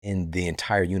intelligent in the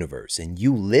entire universe. And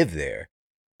you live there,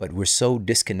 but we're so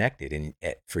disconnected. And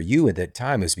for you at that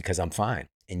time, it was because I'm fine.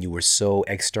 And you were so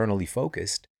externally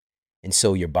focused. And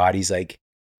so your body's like,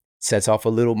 sets off a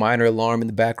little minor alarm in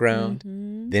the background.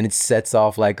 Mm-hmm. Then it sets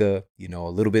off like a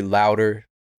little bit louder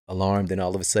alarm. Then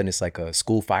all of a sudden it's like a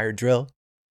school fire drill.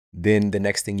 Then the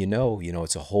next thing you know,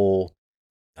 it's a whole,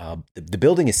 the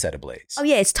building is set ablaze. Oh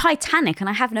yeah, it's Titanic and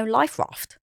I have no life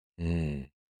raft. I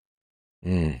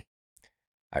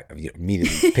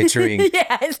immediately picturing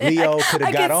Leo could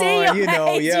have got on,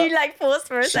 You like paused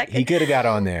for a second. He could have got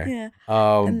on there. Yeah.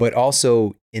 But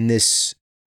also in this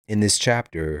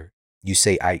chapter, you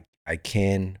say, I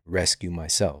can rescue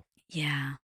myself.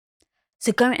 Yeah.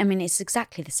 So it's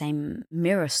exactly the same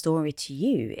mirror story to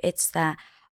you. It's that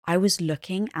I was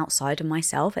looking outside of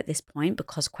myself at this point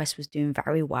because Quest was doing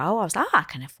very well. I was like, I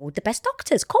can afford the best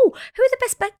doctors. Cool. Who are the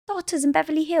best doctors in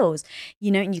Beverly Hills?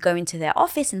 And you go into their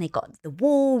office and they got the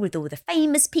wall with all the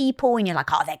famous people and you're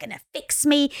like, they're going to fix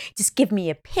me. Just give me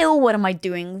a pill. What am I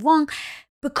doing wrong?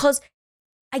 Because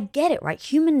I get it, right?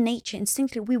 Human nature,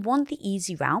 instinctively, we want the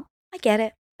easy route. I get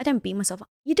it. I don't beat myself up.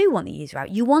 You do want the easy route.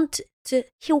 You want to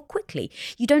heal quickly.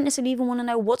 You don't necessarily even want to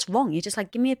know what's wrong. You're just like,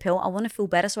 give me a pill. I want to feel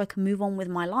better so I can move on with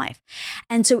my life.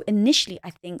 And so initially, I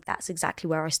think that's exactly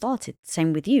where I started.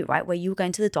 Same with you, right? Where you were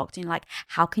going to the doctor and you're like,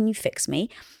 how can you fix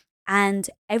me? And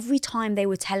every time they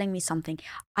were telling me something,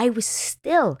 I was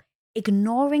still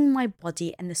ignoring my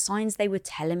body and the signs they were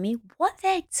telling me. What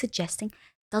they're suggesting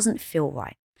doesn't feel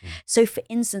right. So for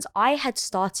instance, I had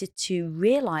started to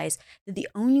realize that the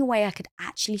only way I could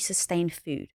actually sustain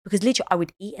food, because literally I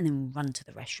would eat and then run to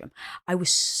the restroom. I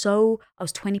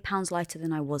was 20 pounds lighter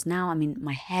than I was now.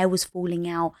 My hair was falling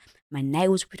out, my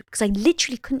nails were, because I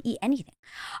literally couldn't eat anything.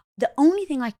 The only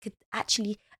thing I could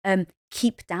actually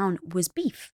keep down was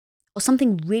beef or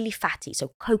something really fatty.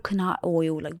 So coconut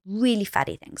oil, like really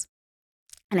fatty things.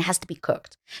 And it has to be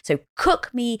cooked. So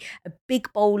cook me a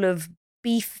big bowl of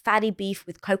fatty beef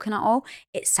with coconut oil,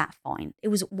 it sat fine. It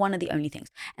was one of the only things.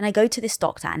 And I go to this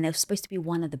doctor and they're supposed to be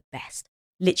one of the best.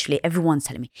 Literally, everyone's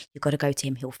telling me, you've got to go to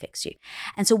him, he'll fix you.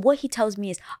 And so what he tells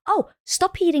me is,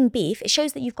 stop eating beef. It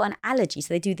shows that you've got an allergy.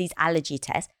 So they do these allergy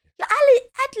tests. Your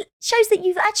shows that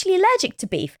you're actually allergic to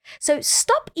beef. So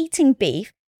stop eating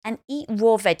beef and eat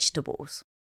raw vegetables.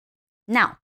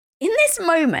 Now, in this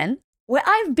moment, where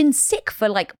I've been sick for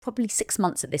like probably 6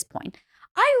 months at this point,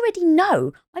 I already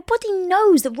know, my body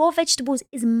knows that raw vegetables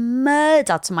is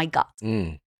murder to my gut.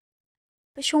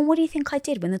 But Sean, what do you think I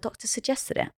did when the doctor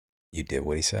suggested it? You did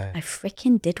what he said. I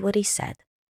freaking did what he said.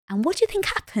 And what do you think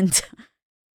happened?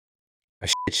 A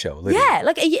shit show, literally. Yeah,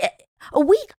 like a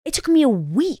week. It took me a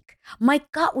week. My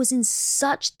gut was in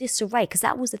such disarray because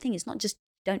that was the thing. It's not just,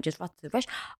 don't just run to the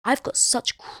restaurant. I've got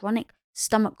such chronic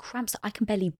stomach cramps that I can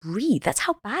barely breathe. That's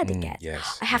how bad it gets.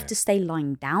 Yes, I have to stay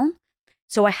lying down.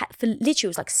 So I had, for literally, it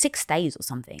was like 6 days or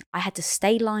something. I had to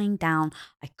stay lying down.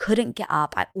 I couldn't get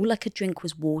up. All I could drink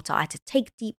was water. I had to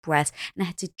take deep breaths and I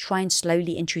had to try and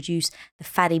slowly introduce the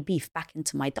fatty beef back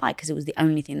into my diet because it was the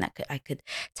only thing that I could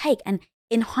take. And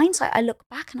in hindsight, I look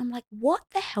back and I'm like, what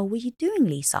the hell were you doing,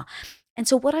 Lisa? And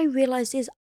so what I realized is,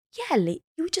 yeah, you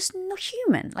were just not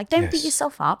human. Like, don't beat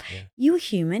yourself up. Yeah. You were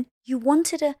human. You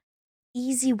wanted a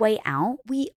easy way out.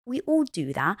 We all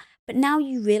do that. But now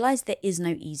you realize there is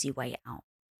no easy way out.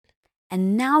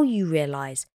 And now you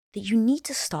realize that you need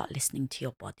to start listening to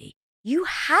your body. You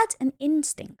had an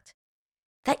instinct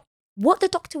that what the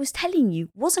doctor was telling you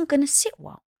wasn't going to sit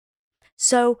well.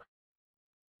 So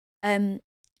I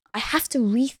have to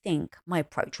rethink my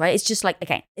approach, right? It's just like,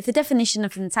 okay, if the definition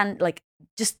of insanity, like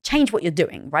just change what you're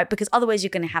doing, right? Because otherwise you're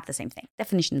going to have the same thing.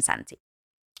 Definition of insanity.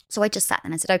 So I just sat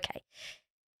and I said, okay,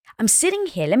 I'm sitting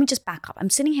here. Let me just back up. I'm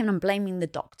sitting here and I'm blaming the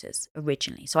doctors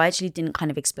originally. So I actually didn't kind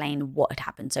of explain what had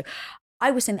happened. So I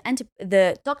was saying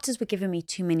the doctors were giving me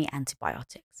too many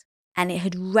antibiotics and it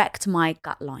had wrecked my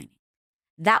gut lining.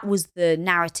 that was the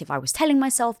narrative I was telling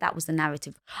myself. That was the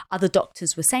narrative other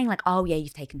doctors were saying, like, oh yeah,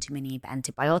 you've taken too many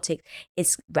antibiotics.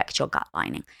 It's wrecked your gut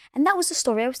lining. And that was the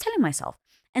story I was telling myself.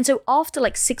 And so after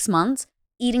like 6 months,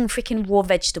 eating freaking raw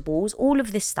vegetables, all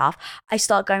of this stuff, I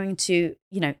start going to,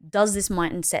 does this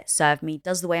mindset serve me?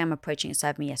 Does the way I'm approaching it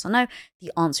serve me? Yes or no?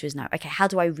 The answer is no. Okay, how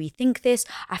do I rethink this?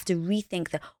 I have to rethink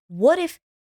that. What if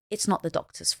it's not the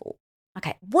doctor's fault?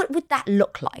 Okay, what would that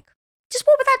look like? Just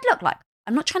what would that look like?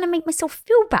 I'm not trying to make myself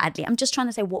feel badly. I'm just trying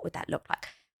to say, what would that look like?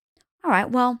 All right,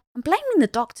 well, I'm blaming the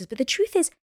doctors, but the truth is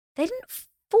they didn't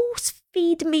force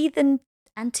feed me the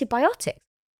antibiotics.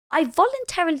 I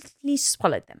voluntarily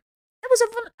swallowed them.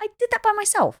 I did that by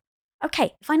myself.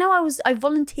 Okay, if I know I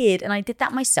volunteered and I did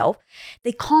that myself,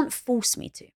 they can't force me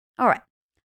to. All right,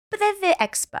 but they're the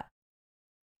expert.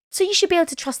 So you should be able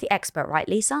to trust the expert, right,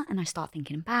 Lisa? And I start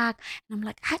thinking back and I'm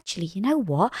like, actually, you know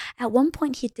what? At one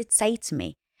point he did say to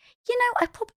me, I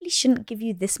probably shouldn't give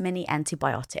you this many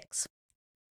antibiotics.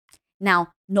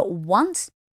 Now, not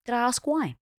once did I ask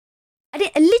why.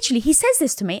 Literally, he says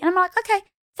this to me and I'm like, okay,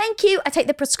 thank you. I take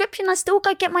the prescription. I still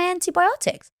go get my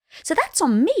antibiotics. So that's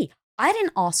on me. I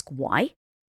didn't ask why.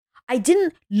 I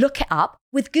didn't look it up.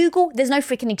 With Google, there's no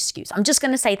freaking excuse. I'm just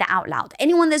going to say that out loud.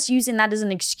 Anyone that's using that as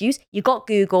an excuse, you got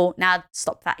Google. Now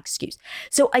stop that excuse.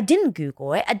 So I didn't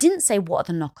Google it. I didn't say what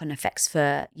are the knock-on effects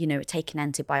for, taking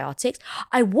antibiotics.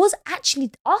 I was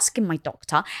actually asking my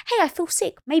doctor, hey, I feel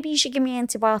sick. Maybe you should give me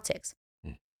antibiotics.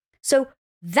 So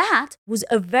that was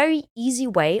a very easy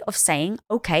way of saying,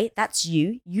 okay, that's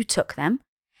you. You took them.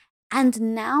 And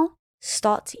now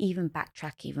start to even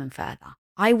backtrack even further.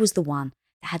 I was the one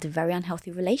that had a very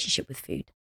unhealthy relationship with food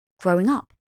growing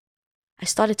up. I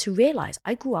started to realize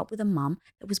I grew up with a mum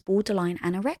that was borderline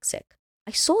anorexic.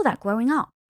 I saw that growing up.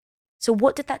 So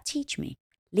what did that teach me?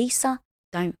 Lisa,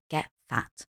 don't get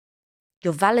fat.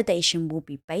 Your validation will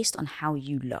be based on how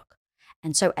you look.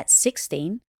 And so at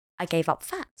 16, I gave up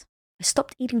fat. I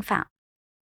stopped eating fat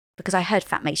because I heard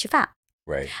fat makes you fat.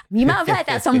 Right. You might have heard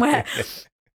that somewhere.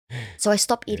 So I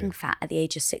stopped eating fat at the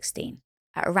age of 16.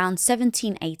 At around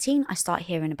 17, 18, I start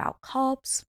hearing about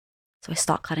carbs. So I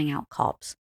start cutting out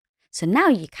carbs. So now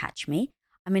you catch me.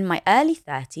 I'm in my early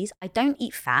 30s. I don't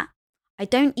eat fat. I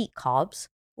don't eat carbs.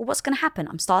 Well, what's going to happen?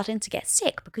 I'm starting to get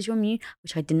sick because your immune,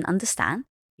 which I didn't understand,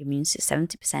 your immune system,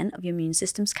 70% of your immune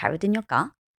system's carried in your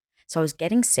gut. So I was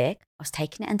getting sick. I was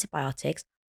taking antibiotics.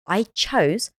 I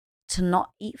chose to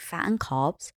not eat fat and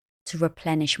carbs to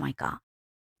replenish my gut.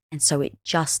 And so it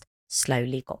just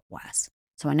slowly got worse.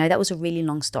 So I know that was a really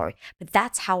long story, but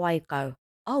that's how I go,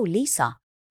 oh, Lisa,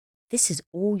 this is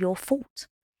all your fault.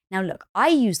 Now, look, I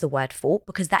use the word fault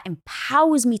because that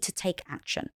empowers me to take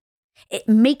action. It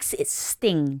makes it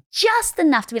sting just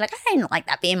enough to be like, I don't like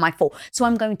that being my fault. So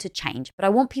I'm going to change. But I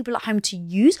want people at home to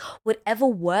use whatever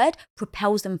word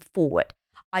propels them forward.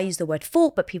 I use the word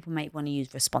fault, but people may want to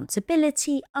use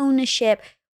responsibility, ownership.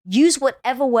 Use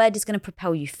whatever word is going to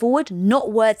propel you forward,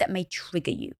 not word that may trigger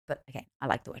you. But again, I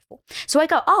like the word fault. So I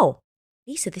go, oh,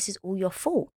 Lisa, this is all your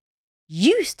fault.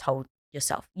 You told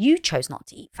yourself, you chose not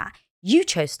to eat fat. You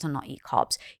chose to not eat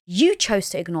carbs. You chose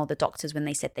to ignore the doctors when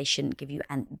they said they shouldn't give you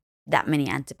that many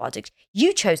antibiotics.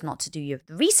 You chose not to do your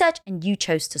research and you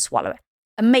chose to swallow it.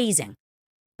 Amazing.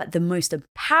 But the most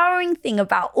empowering thing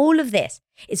about all of this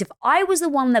is if I was the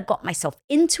one that got myself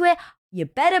into it, you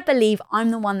better believe I'm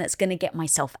the one that's going to get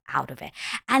myself out of it.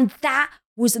 And that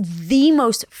was the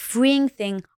most freeing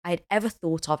thing I had ever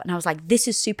thought of. And I was like, this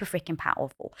is super freaking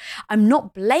powerful. I'm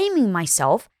not blaming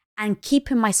myself and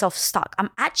keeping myself stuck. I'm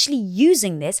actually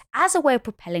using this as a way of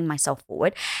propelling myself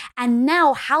forward. And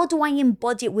now how do I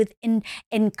embody it with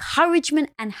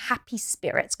encouragement and happy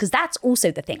spirits? Because that's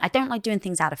also the thing. I don't like doing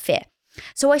things out of fear.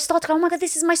 So I started going, oh my God,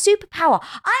 this is my superpower.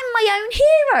 I'm my own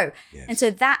hero. Yes. And so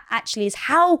that actually is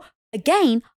how,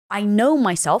 again, I know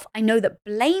myself. I know that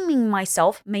blaming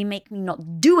myself may make me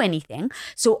not do anything.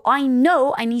 So I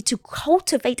know I need to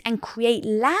cultivate and create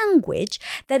language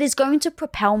that is going to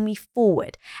propel me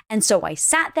forward. And so I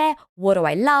sat there. What do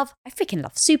I love? I freaking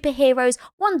love superheroes.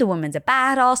 Wonder Woman's a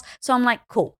badass. So I'm like,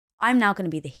 cool. I'm now going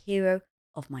to be the hero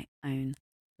of my own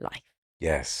life.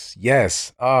 Yes.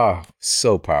 Yes. Ah,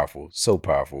 so powerful. So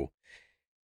powerful.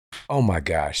 Oh my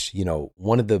gosh.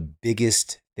 One of the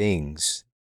biggest things,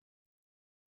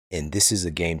 and this is a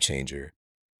game changer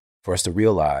for us to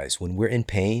realize when we're in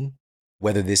pain,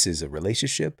 whether this is a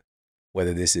relationship,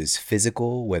 whether this is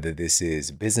physical, whether this is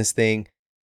a business thing,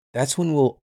 that's when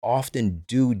we'll often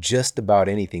do just about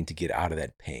anything to get out of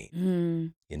that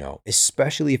pain.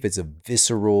 Especially if it's a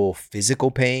visceral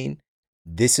physical pain.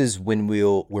 This is when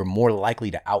we're more likely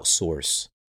to outsource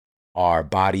our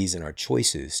bodies and our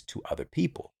choices to other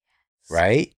people,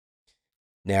 right?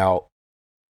 Now,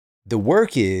 the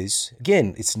work is,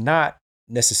 again, it's not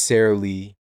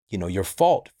necessarily, your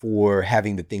fault for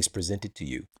having the things presented to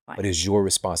you, Right. but it's your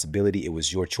responsibility. It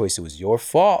was your choice. It was your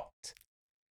fault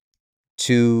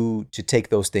to take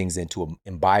those things and to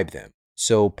imbibe them.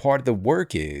 So part of the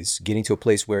work is getting to a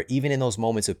place where even in those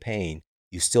moments of pain,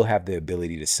 you still have the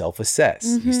ability to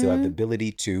self-assess. You still have the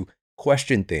ability to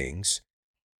question things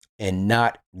and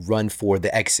not run for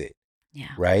the exit.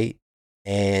 Yeah. Right.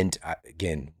 And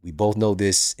again, we both know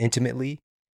this intimately.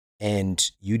 And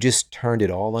you just turned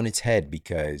it all on its head,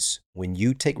 because when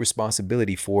you take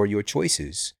responsibility for your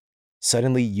choices,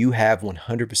 suddenly you have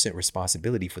 100%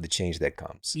 responsibility for the change that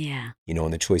comes. Yeah.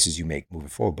 And the choices you make moving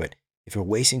forward. But if we're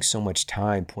wasting so much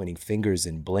time pointing fingers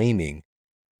and blaming,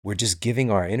 we're just giving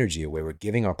our energy away. We're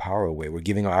giving our power away. We're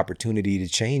giving our opportunity to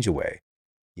change away,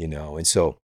 And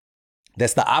so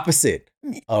that's the opposite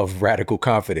of radical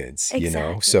confidence,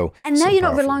 Exactly. So and now so you're not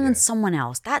powerful, relying on yeah. someone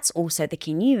else. That's also the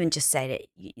key. And you even just said it.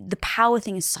 The power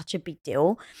thing is such a big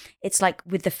deal. It's like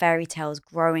with the fairy tales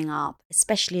growing up,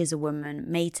 especially as a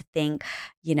woman, made to think,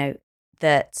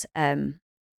 that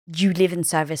you live in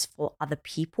service for other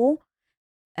people.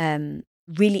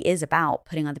 Really is about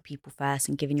putting other people first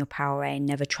and giving your power away and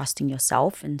never trusting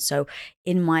yourself. And so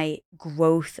in my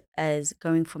growth as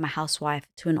going from a housewife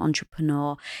to an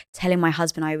entrepreneur, telling my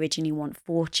husband I originally want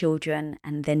 4 children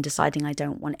and then deciding I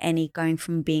don't want any, going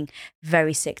from being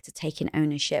very sick to taking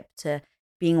ownership to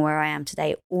being where I am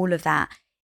today, all of that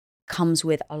comes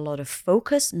with a lot of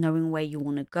focus, knowing where you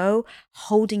want to go,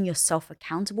 holding yourself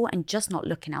accountable, and just not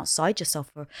looking outside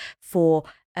yourself for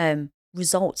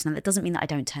results. Now, that doesn't mean that I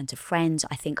don't turn to friends.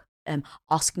 I think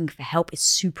asking for help is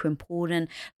super important.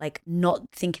 Like not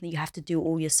thinking that you have to do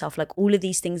all yourself. Like all of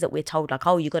these things that we're told, like,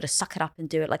 oh, you got to suck it up and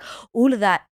do it. Like all of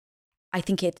that, I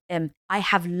think I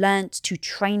have learned to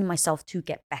train myself to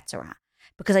get better at,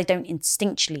 because I don't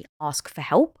instinctually ask for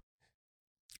help.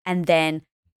 And then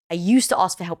I used to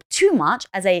ask for help too much,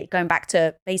 going back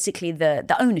to basically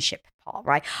the ownership part,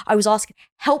 right? I was asking,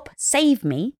 help save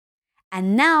me.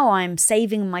 And now I'm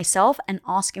saving myself and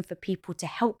asking for people to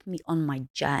help me on my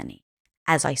journey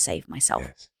as I save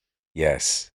myself.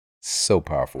 Yes. So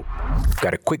powerful.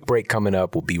 Got a quick break coming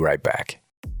up. We'll be right back.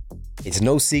 It's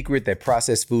no secret that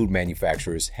processed food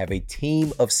manufacturers have a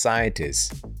team of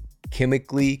scientists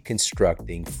chemically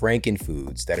constructing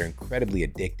frankenfoods that are incredibly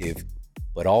addictive,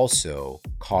 but also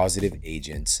causative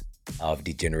agents of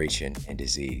degeneration and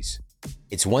disease.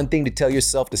 It's one thing to tell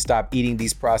yourself to stop eating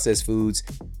these processed foods.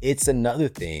 It's another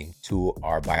thing to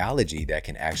our biology that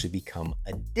can actually become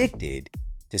addicted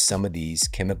to some of these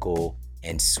chemical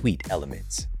and sweet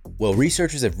elements. Well,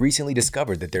 researchers have recently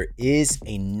discovered that there is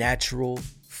a natural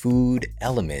food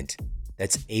element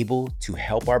that's able to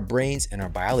help our brains and our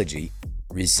biology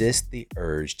resist the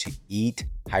urge to eat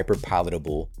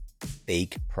hyperpalatable,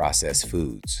 fake processed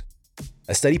foods.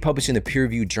 A study published in the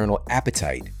peer-reviewed journal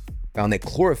Appetite found that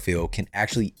chlorophyll can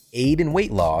actually aid in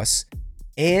weight loss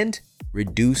and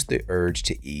reduce the urge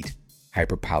to eat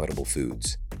hyperpalatable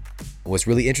foods. And what's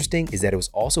really interesting is that it was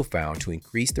also found to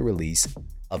increase the release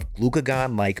of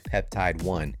glucagon-like peptide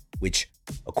 1, which,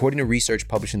 according to research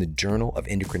published in the Journal of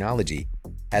Endocrinology,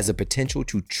 has a potential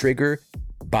to trigger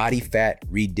body fat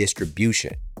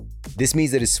redistribution. This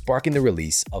means that it's sparking the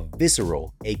release of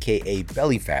visceral, aka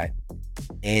belly fat,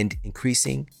 and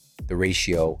increasing the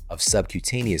ratio of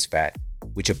subcutaneous fat,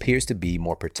 which appears to be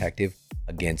more protective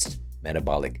against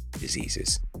metabolic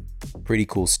diseases. Pretty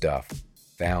cool stuff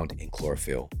found in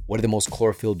chlorophyll. What are the most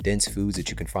chlorophyll-dense foods that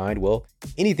you can find? Well,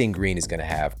 anything green is going to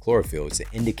have chlorophyll. It's an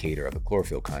indicator of the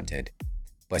chlorophyll content.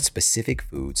 But specific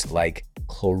foods like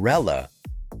chlorella,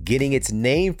 getting its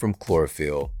name from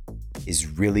chlorophyll, is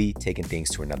really taking things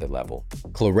to another level.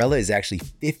 Chlorella is actually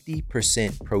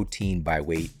 50% protein by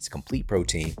weight. It's complete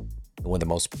protein, and one of the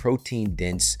most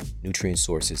protein-dense nutrient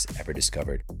sources ever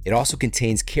discovered. It also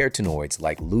contains carotenoids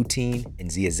like lutein and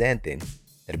zeaxanthin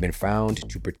that have been found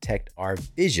to protect our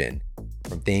vision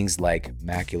from things like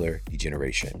macular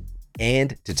degeneration.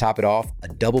 And to top it off, a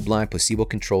double-blind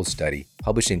placebo-controlled study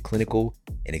published in Clinical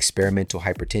and Experimental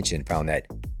Hypertension found that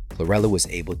chlorella was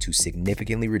able to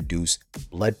significantly reduce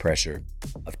blood pressure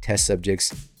of test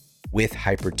subjects with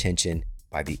hypertension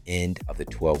by the end of the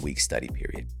 12-week study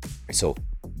period. So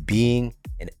being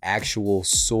an actual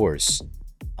source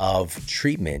of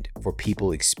treatment for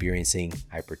people experiencing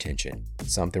hypertension,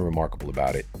 something remarkable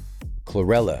about it.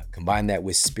 Chlorella, combine that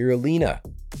with spirulina,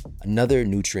 another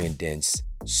nutrient-dense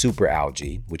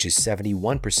superalgae, which is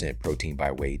 71% protein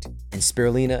by weight. And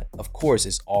spirulina, of course,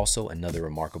 is also another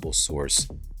remarkable source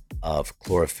of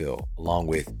chlorophyll, along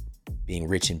with being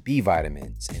rich in B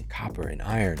vitamins and copper and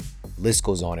iron. The list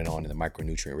goes on in the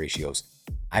micronutrient ratios.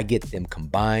 I get them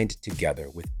combined together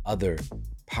with other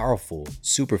powerful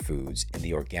superfoods in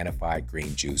the Organifi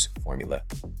green juice formula.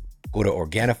 Go to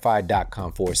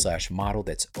Organifi.com/model.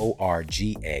 That's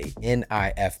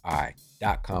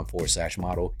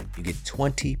Organifi.com/model. You get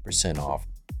 20% off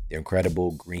their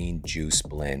incredible green juice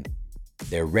blend.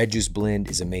 Their red juice blend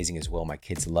is amazing as well. My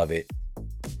kids love it.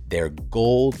 Their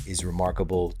gold is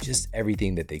remarkable. Just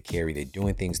everything that they carry, they're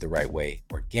doing things the right way.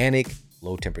 Organic,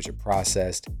 low temperature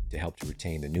processed to help to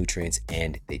retain the nutrients,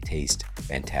 and they taste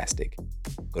fantastic.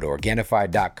 Go to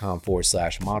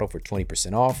Organifi.com/model for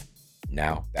 20% off.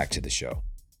 Now back to the show.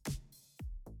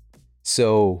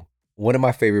 So one of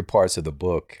my favorite parts of the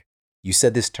book, you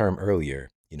said this term earlier,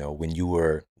 when you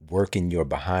were working your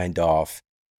behind off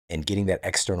and getting that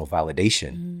external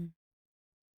validation.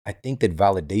 I think that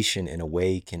validation in a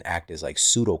way can act as like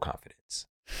pseudo confidence,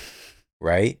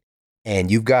 right? And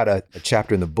you've got a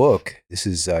chapter in the book. This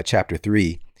is chapter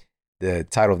 3. The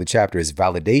title of the chapter is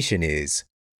Validation is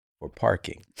for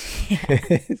Parking.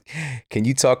 Can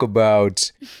you talk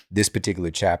about this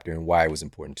particular chapter and why it was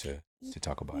important to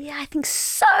talk about it? Yeah, I think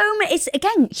so much. It's,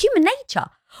 again, human nature.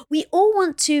 We all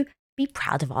want to be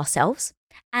proud of ourselves.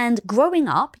 And growing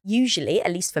up, usually,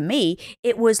 at least for me,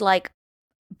 it was like,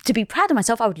 to be proud of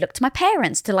myself, I would look to my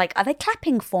parents to like, are they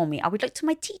clapping for me? I would look to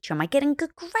my teacher. Am I getting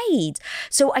good grades?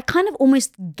 So I kind of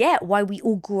almost get why we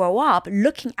all grow up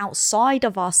looking outside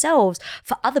of ourselves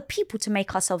for other people to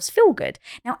make ourselves feel good.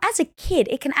 Now, as a kid,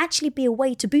 it can actually be a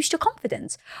way to boost your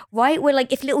confidence, right? Where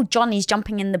like if little Johnny's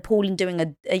jumping in the pool and doing a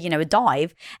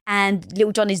dive, and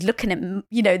little Johnny's looking at,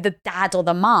 the dad or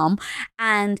the mom,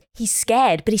 and he's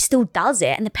scared, but he still does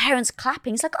it. And the parents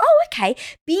clapping. It's like, oh, okay.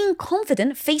 Being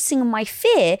confident, facing my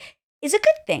fear is a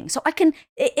good thing. So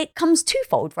it comes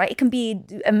twofold, right? It can be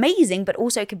amazing, but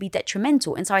also it can be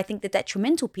detrimental. And so I think the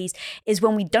detrimental piece is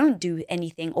when we don't do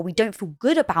anything or we don't feel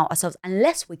good about ourselves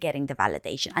unless we're getting the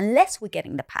validation, unless we're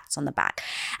getting the pats on the back.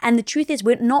 And the truth is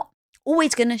we're not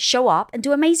always going to show up and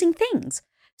do amazing things.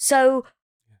 So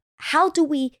how do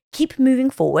we keep moving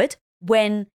forward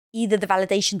when either the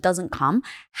validation doesn't come?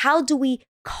 How do we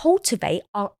cultivate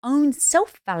our own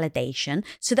self-validation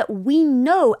so that we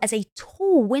know as a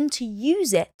tool when to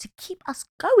use it to keep us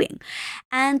going?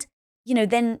 And,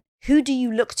 then who do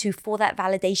you look to for that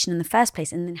validation in the first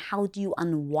place? And then how do you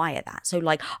unwire that? So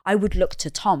like, I would look to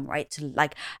Tom, right? To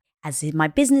like, as my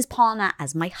business partner,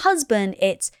 as my husband,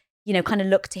 it's, kind of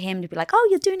look to him to be like, oh,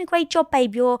 you're doing a great job,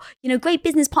 babe. You're, great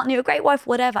business partner, you're a great wife,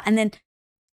 whatever. And then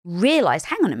realize,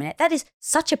 hang on a minute, that is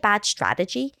such a bad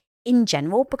strategy in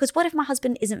general, because what if my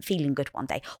husband isn't feeling good one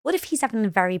day? What if he's having a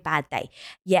very bad day?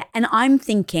 Yeah, and I'm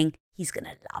thinking he's going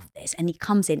to love this, and he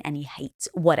comes in and he hates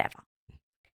whatever.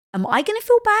 Am I going to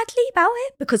feel badly about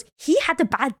it because he had a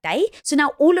bad day? So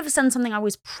now all of a sudden something I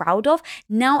was proud of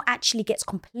now actually gets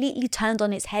completely turned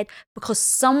on its head because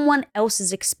someone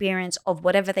else's experience of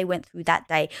whatever they went through that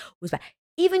day was bad.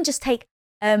 Even just take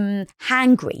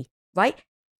hangry, right?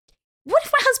 What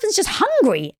if my husband's just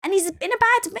hungry and he's in a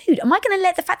bad mood? Am I going to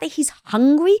let the fact that he's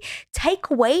hungry take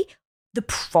away the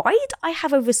pride I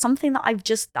have over something that I've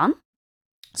just done?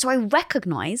 So I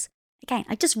recognize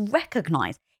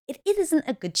it isn't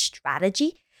a good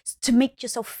strategy to make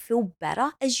yourself feel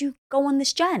better as you go on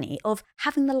this journey of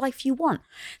having the life you want.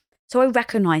 So I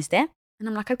recognized it and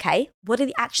I'm like, okay, what are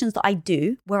the actions that I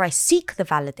do where I seek the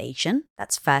validation?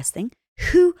 That's first thing.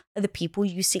 Who are the people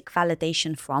you seek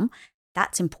validation from?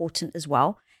 That's important as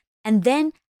well. And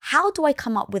then how do I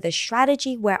come up with a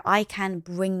strategy where I can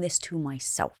bring this to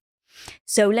myself?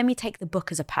 So let me take the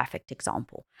book as a perfect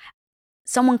example.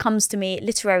 Someone comes to me,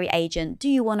 literary agent, do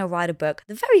you want to write a book?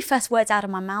 The very first words out of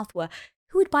my mouth were,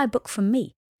 who would buy a book from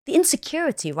me? The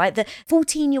insecurity, right? The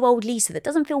 14-year-old Lisa that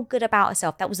doesn't feel good about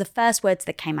herself. That was the first words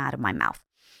that came out of my mouth.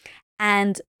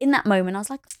 And in that moment, I was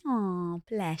like, oh,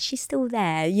 bless, she's still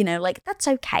there. That's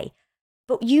okay.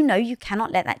 But you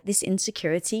cannot let this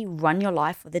insecurity run your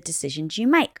life or the decisions you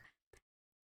make.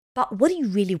 But what are you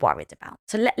really worried about?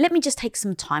 So let me just take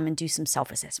some time and do some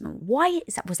self-assessment. Why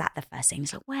was that the first thing?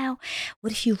 It's like, well,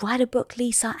 what if you write a book,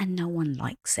 Lisa, and no one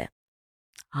likes it?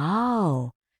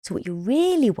 Oh, so what you're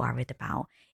really worried about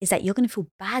is that you're going to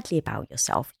feel badly about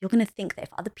yourself. You're going to think that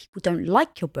if other people don't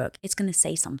like your book, it's going to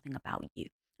say something about you.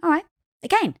 All right.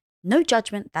 Again, no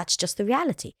judgment. That's just the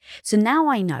reality. So now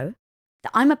I know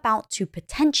that I'm about to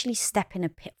potentially step in a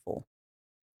pitfall,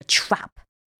 a trap.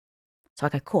 So I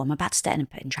go, cool, I'm about to step in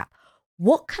a trap.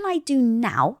 What can I do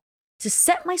now to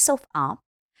set myself up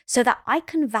so that I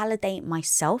can validate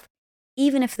myself,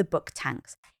 even if the book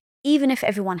tanks, even if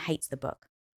everyone hates the book?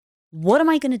 What am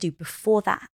I going to do before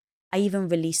that I even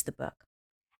released the book.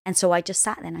 And so I just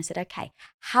sat there and I said, okay,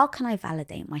 how can I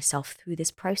validate myself through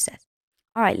this process?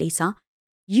 All right, Lisa,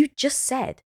 you just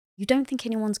said you don't think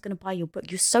anyone's going to buy your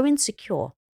book. You're so insecure.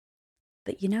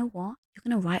 But you know what? You're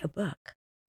going to write a book.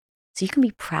 So you can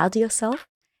be proud of yourself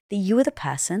that you were the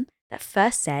person that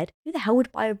first said, who the hell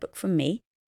would buy a book from me?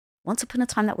 Once upon a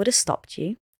time, that would have stopped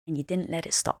you, and you didn't let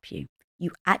it stop you.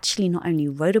 You actually not only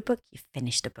wrote a book, you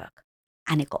finished a book,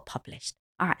 and it got published.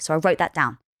 All right, so I wrote that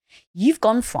down. You've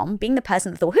gone from being the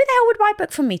person that thought, who the hell would buy a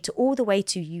book from me, to all the way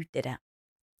to you did it.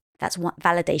 That's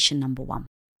validation number one.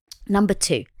 Number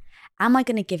two, am I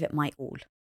going to give it my all?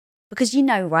 Because you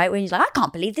know, right, when you're like, I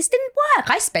can't believe this didn't work.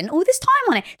 I spent all this time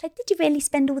on it. It's like, did you really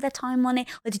spend all that time on it?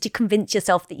 Or did you convince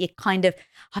yourself that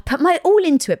I put my all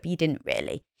into it, but you didn't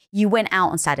really? You went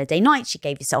out on Saturday nights. You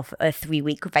gave yourself a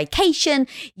 3-week vacation.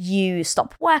 You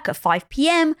stopped work at 5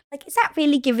 p.m. Like, is that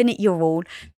really giving it your all?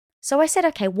 So I said,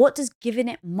 okay, what does giving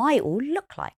it my all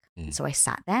look like? So I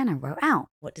sat there and I wrote out,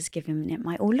 what does giving it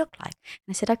my all look like? And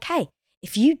I said, okay,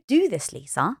 if you do this,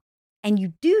 Lisa, and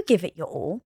you do give it your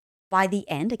all, by the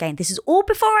end, again, this is all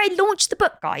before I launched the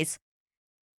book, guys.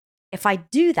 If I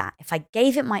do that, if I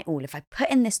gave it my all, if I put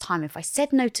in this time, if I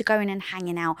said no to going and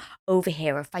hanging out over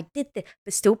here, if I did this,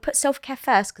 but still put self-care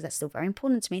first, because that's still very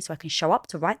important to me, so I can show up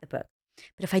to write the book.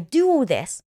 But if I do all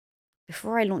this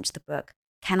before I launch the book,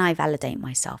 can I validate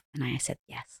myself? And I said,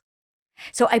 yes.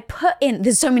 So I put in,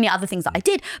 there's so many other things that I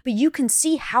did, but you can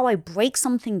see how I break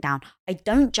something down. I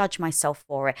don't judge myself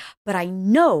for it, but I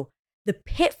know the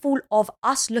pitfall of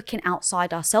us looking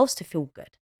outside ourselves to feel good.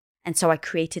 And so I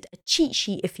created a cheat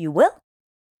sheet, if you will.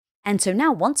 And so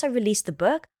now once I released the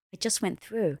book, I just went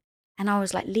through and I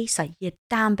was like, Lisa, you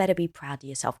damn better be proud of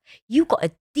yourself. You got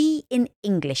a D in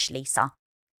English, Lisa,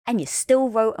 and you still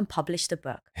wrote and published a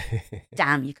book.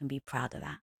 Damn, you can be proud of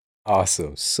that.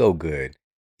 Awesome. So good.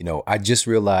 You know, I just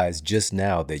realized just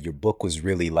now that your book was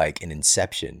really like an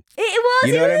inception. It was.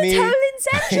 You know what I mean? Total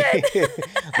inception.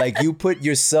 Like you put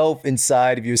yourself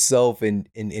inside of yourself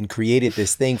and created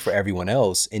this thing for everyone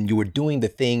else. And you were doing the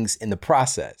things in the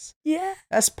process. Yeah.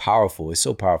 That's powerful. It's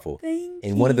so powerful. Thank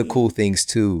and you. one of the cool things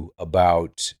too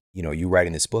about, you know, you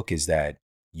writing this book is that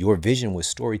your vision was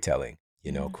storytelling,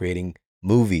 you know, creating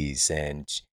movies and,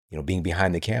 you know, being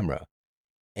behind the camera.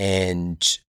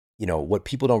 And you know, what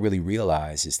people don't really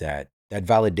realize is that that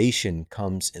validation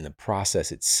comes in the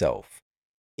process itself.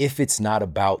 If it's not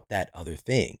about that other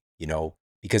thing, you know,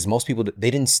 because most people,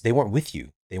 they weren't with you.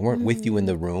 They weren't with you in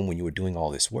the room when you were doing all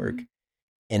this work.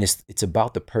 And it's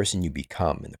about the person you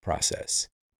become in the process.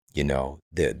 You know,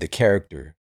 the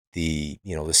character, you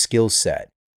know, the skill set,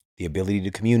 the ability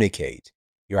to communicate,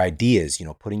 your ideas, you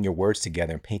know, putting your words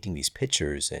together and painting these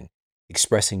pictures and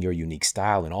expressing your unique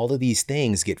style. And all of these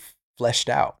things get fleshed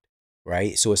out.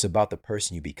 Right. So it's about the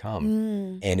person you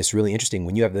become. And it's really interesting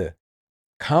when you have the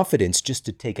confidence just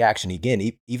to take action.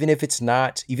 Again, even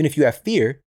if you have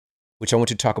fear, which I want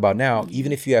to talk about now,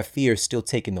 even if you have fear, still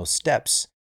taking those steps,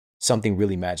 something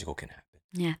really magical can happen.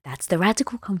 Yeah, that's the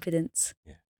radical confidence.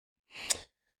 Yeah.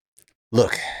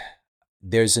 Look,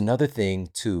 there's another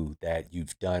thing too that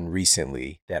you've done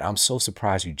recently that I'm so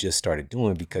surprised you just started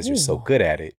doing because you're so good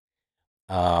at it.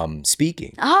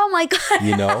 Speaking. Oh my God.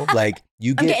 You know, like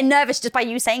I'm getting nervous just by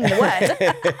you saying the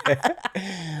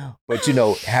word. But you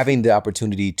know, having the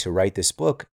opportunity to write this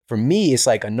book, for me, it's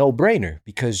like a no-brainer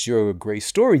because you're a great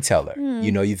storyteller. You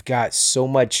know, you've got so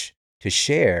much to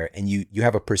share and you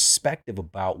have a perspective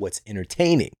about what's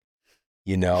entertaining,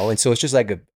 you know? And so it's just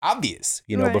like obvious,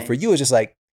 you know, but for you, it's just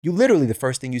like, you literally, the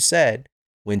first thing you said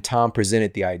when Tom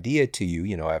presented the idea to you,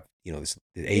 you know,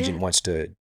 the agent wants to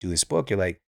do this book, you're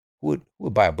like, who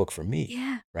would buy a book from me?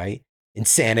 Yeah. Right?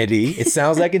 Insanity. It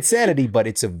sounds like insanity, but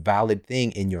it's a valid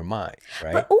thing in your mind,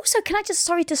 right? But also, can I just,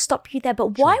 sorry to stop you there,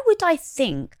 but why would I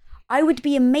think I would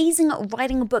be amazing at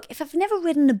writing a book if I've never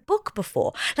written a book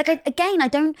before? Like, I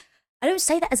don't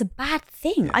say that as a bad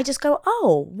thing. Yeah. I just go,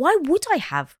 oh, why would I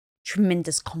have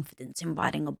tremendous confidence in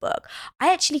writing a book?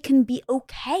 I actually can be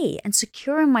okay and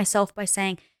secure in myself by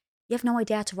saying, you have no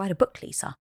idea how to write a book,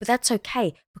 Lisa. But that's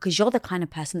okay because you're the kind of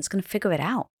person that's going to figure it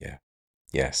out. Yeah.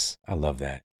 Yes. I love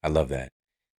that. I love that.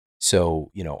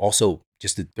 So, you know, also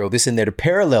just to throw this in there to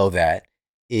parallel that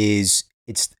is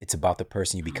it's about the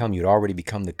person you become. You'd already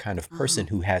become the kind of person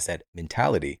who has that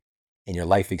mentality in your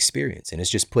life experience. And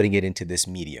it's just putting it into this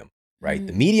medium, right?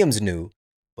 The medium's new,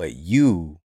 but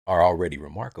you are already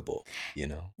remarkable, you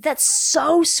know? That's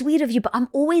so sweet of you, but I'm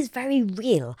always very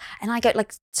real. And I go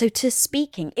like, so to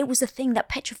speaking, it was the thing that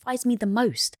petrifies me the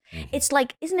most. It's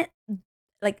like, isn't it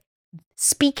like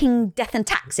speaking, death and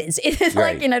taxes? It's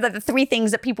like, you know, the three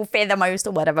things that people fear the most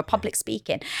or whatever, public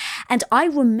speaking. And I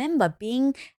remember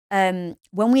being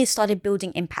when we started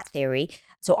building Impact Theory,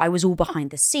 so I was all behind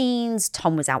the scenes.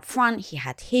 Tom was out front. He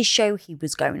had his show. He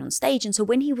was going on stage. And so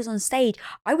when he was on stage,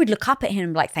 I would look up at him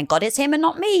and be like, thank God it's him and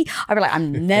not me. I'd be like,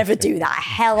 I'm never do that.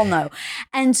 Hell no.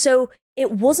 And so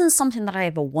it wasn't something that I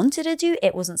ever wanted to do.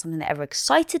 It wasn't something that ever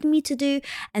excited me to do.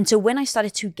 And so when I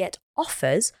started to get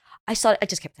offers, I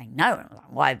just kept saying no.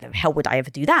 Why the hell would I ever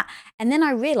do that? And then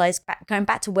I realized, going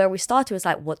back to where we started, was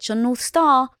like, what's your North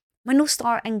Star? My North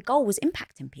Star and goal was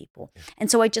impacting people.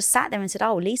 And so I just sat there and said,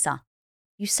 oh, Lisa,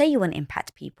 you say you want to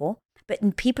impact people,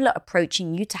 but people are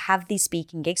approaching you to have these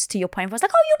speaking gigs. To your point, I was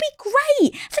like, oh, you'll be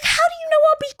great. It's like, how do you know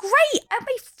I'll be great? I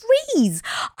may freeze.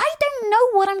 I don't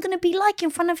know what I'm going to be like in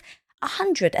front of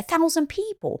 100, 1,000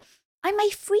 people. I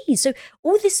may freeze. So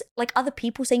all this, like other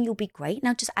people saying you'll be great,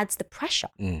 now just adds the pressure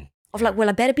of like, well,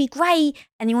 I better be great.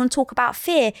 And you want to talk about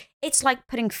fear. It's like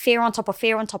putting fear on top of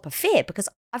fear on top of fear, because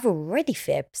I've already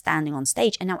feared standing on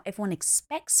stage. And now everyone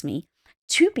expects me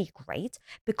to be great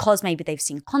because maybe they've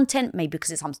seen content, maybe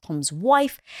because it's Tom's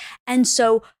wife. And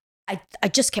so I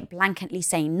just kept blanketly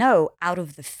saying no out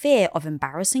of the fear of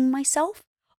embarrassing myself,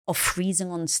 of freezing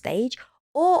on stage,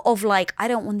 or of like, I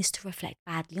don't want this to reflect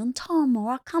badly on Tom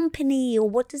or our company, or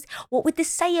what would this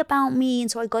say about me?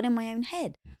 And so I got in my own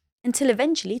head until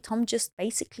eventually Tom just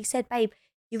basically said, babe,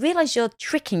 you realize you're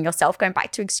tricking yourself, going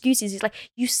back to excuses. He's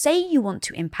like, you say you want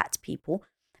to impact people,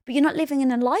 but you're not living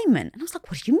in alignment. And I was like,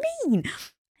 what do you mean?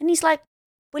 And he's like,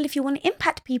 well, if you want to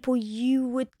impact people, you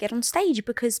would get on stage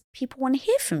because people want to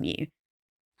hear from you.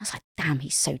 I was like, damn,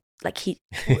 he's so, like,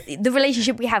 the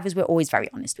relationship we have is we're always very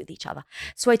honest with each other.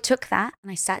 So I took that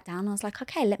and I sat down and I was like,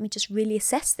 okay, let me just really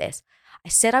assess this. I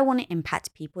said I want to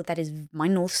impact people. That is my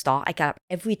North Star. I get up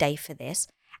every day for this.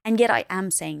 And yet I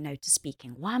am saying no to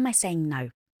speaking. Why am I saying no?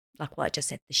 Like what I just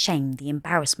said, the shame, the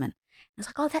embarrassment. And I was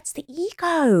like, oh, that's the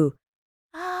ego.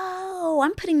 Oh,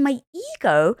 I'm putting my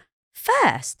ego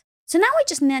first. So now I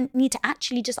just need to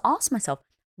actually just ask myself,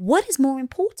 what is more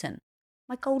important?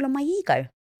 My goal or my ego?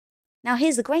 Now,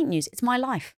 here's the great news. It's my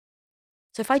life.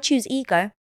 So if I choose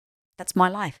ego, that's my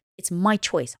life. It's my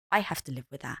choice. I have to live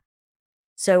with that.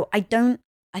 So I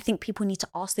think people need to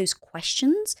ask those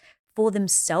questions for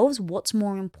themselves. What's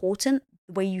more important?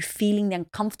 The way you're feeling, the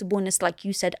uncomfortableness, like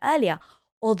you said earlier,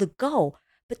 or the goal.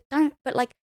 But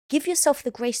like, give yourself the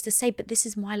grace to say, but this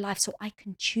is my life, so I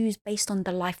can choose based on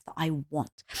the life that I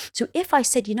want. So if I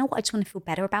said, you know what, I just want to feel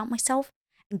better about myself,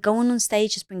 and going on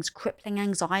stage just brings crippling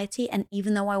anxiety, and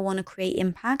even though I want to create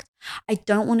impact, I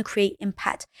don't want to create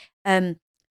impact as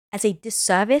a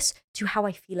disservice to how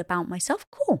I feel about myself.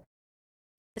 Cool.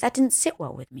 But that didn't sit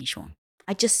well with me, Sean.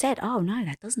 I just said, oh no,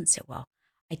 that doesn't sit well.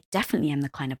 I definitely am the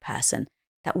kind of person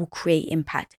that will create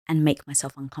impact and make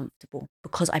myself uncomfortable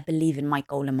because I believe in my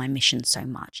goal and my mission so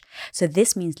much. So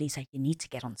this means, Lisa, you need to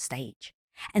get on stage.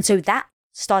 And so that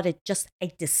started just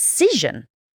a decision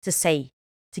to say,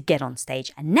 to get on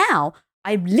stage. And now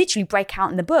I literally break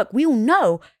out in the book. We all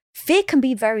know fear can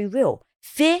be very real.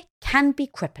 Fear can be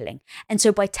crippling. And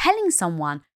so by telling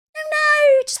someone,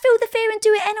 no, just feel the fear and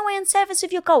do it anyway in service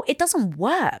of your goal, it doesn't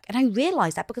work. And I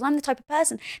realized that because I'm the type of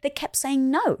person that kept saying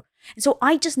no. And so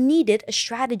I just needed a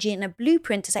strategy and a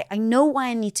blueprint to say, I know why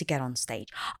I need to get on stage.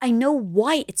 I know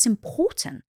why it's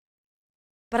important.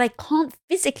 But I can't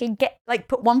physically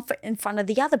put one foot in front of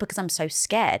the other because I'm so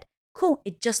scared. Cool.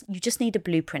 You just need a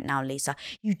blueprint now, Lisa.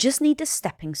 You just need a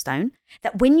stepping stone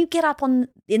that when you get up in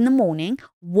the morning,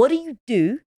 what do you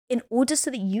do in order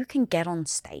so that you can get on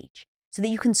stage? So that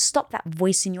you can stop that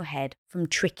voice in your head from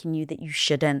tricking you that you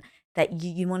shouldn't, that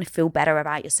you want to feel better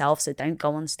about yourself, so don't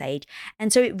go on stage.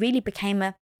 And so it really became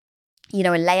a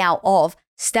layout of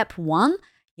step one,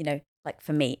 like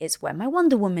for me, it's wear my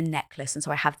Wonder Woman necklace. And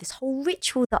so I have this whole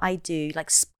ritual that I do, like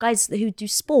guys who do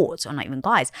sports, or not even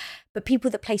guys, but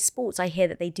people that play sports, I hear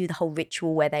that they do the whole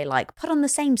ritual where they like put on the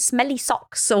same smelly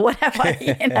socks or whatever,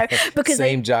 because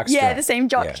same jock strap. Yeah, the same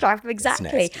jock strap,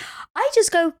 exactly. I just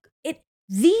go,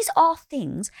 these are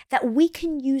things that we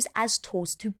can use as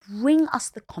tools to bring us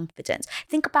the confidence.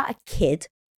 Think about a kid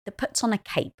that puts on a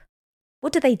cape.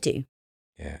 What do?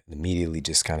 Yeah, immediately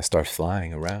just kind of start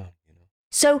flying around.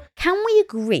 So can we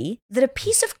agree that a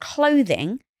piece of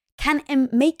clothing can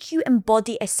make you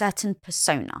embody a certain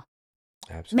persona?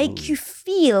 Absolutely. Make you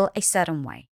feel a certain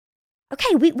way?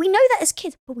 Okay, we know that as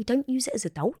kids, but we don't use it as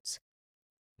adults.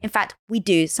 In fact, we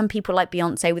do. Some people like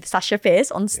Beyonce with Sasha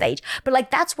Fierce on stage. Yeah. But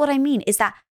that's what I mean, is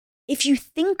that if you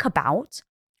think about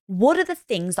what are the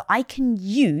things that I can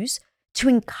use to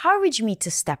encourage me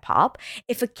to step up,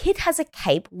 if a kid has a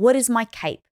cape, what is my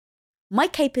cape? My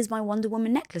cape is my Wonder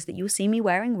Woman necklace that you'll see me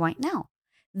wearing right now.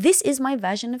 This is my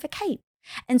version of a cape.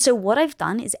 And so what I've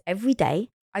done is every day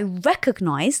I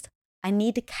recognized I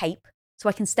need a cape so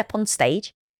I can step on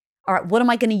stage. All right, what am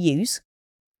I going to use?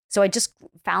 So I just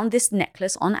found this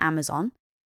necklace on Amazon.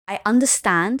 I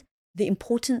understand the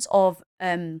importance of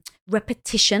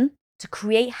repetition to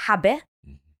create habit.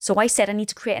 So I said I need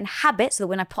to create a habit so that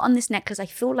when I put on this necklace, I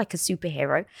feel like a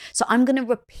superhero. So I'm going to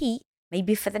repeat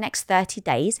maybe for the next 30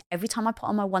 days, every time I put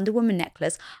on my Wonder Woman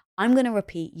necklace, I'm going to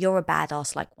repeat, you're a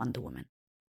badass like Wonder Woman.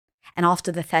 And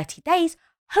after the 30 days,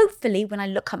 hopefully when I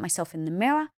look at myself in the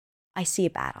mirror, I see a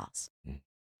badass.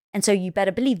 And so you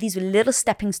better believe these were little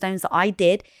stepping stones that I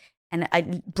did, and I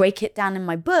break it down in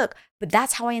my book, but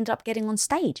that's how I ended up getting on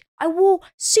stage. I wore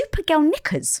Supergirl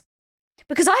knickers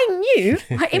because I knew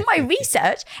in my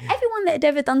research, everyone that had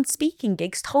ever done speaking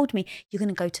gigs told me, you're going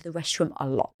to go to the restroom a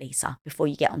lot, Lisa, before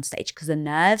you get on stage, because the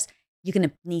nerves, you're going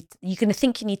to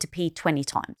think you need to pee 20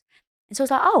 times. And so I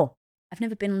was like, oh, I've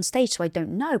never been on stage, so I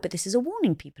don't know, but this is a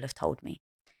warning people have told me.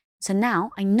 So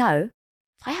now I know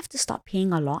if I have to start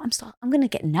peeing a lot, I'm going to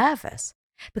get nervous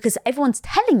because everyone's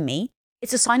telling me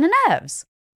it's a sign of nerves.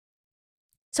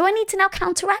 So I need to now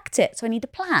counteract it. So I need a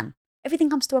plan.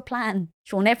 Everything comes to a plan,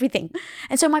 Sean, everything.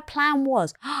 And so my plan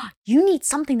was, you need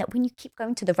something that when you keep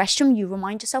going to the restroom, you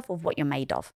remind yourself of what you're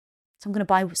made of. So I'm going to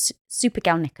buy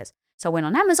Supergirl knickers. So I went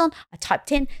on Amazon, I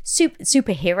typed in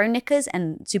superhero knickers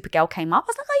and Supergirl came up. I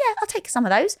was like, oh yeah, I'll take some of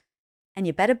those. And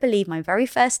you better believe my very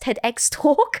first TEDx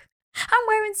talk, I'm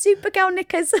wearing Supergirl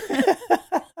knickers.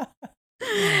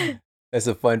 That's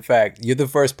a fun fact. You're the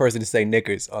first person to say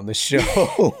knickers on the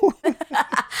show.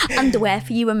 Underwear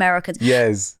for you Americans.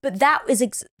 Yes. But that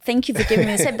is, thank you for giving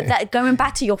me a second, but that, going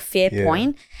back to your fear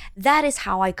point, that is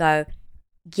how I go,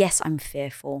 yes, I'm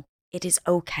fearful. It is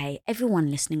okay. Everyone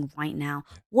listening right now,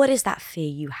 what is that fear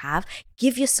you have?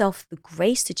 Give yourself the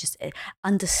grace to just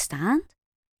understand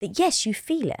that, yes, you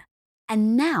feel it.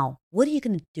 And now, what are you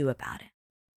going to do about it?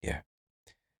 Yeah.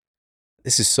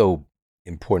 This is so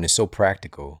important. It's so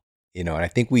practical. And I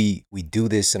think we do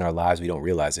this in our lives. We don't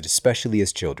realize it, especially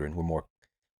as children.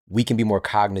 We can be more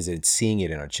cognizant seeing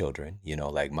it in our children.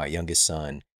 Like my youngest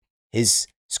son, his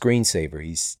screensaver,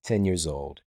 he's 10 years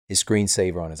old. His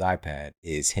screensaver on his iPad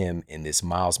is him in this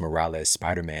Miles Morales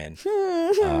Spider-Man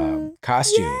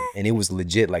costume. Yeah. And it was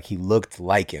legit, like he looked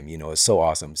like him. It's so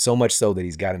awesome. So much so that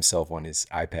he's got himself on his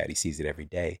iPad. He sees it every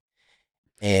day.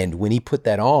 And when he put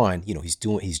that on,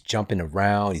 he's jumping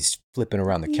around, he's flipping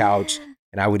around the couch.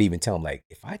 And I would even tell him, like,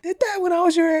 if I did that when I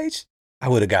was your age, I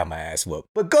would have got my ass whooped.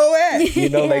 But go ahead. Like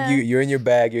you're in your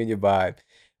bag, you're in your vibe.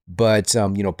 But,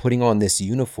 putting on this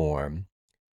uniform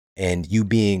and you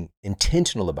being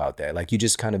intentional about that, like you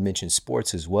just kind of mentioned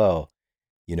sports as well.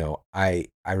 I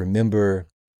remember,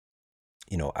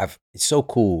 it's so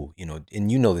cool, and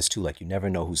this too, like you never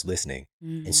know who's listening.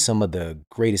 And some of the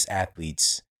greatest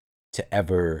athletes to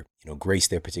ever, grace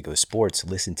their particular sports,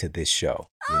 listen to this show.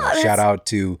 Shout out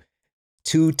to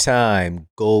 2-time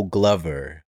Gold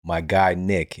Glover, my guy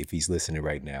Nick, if he's listening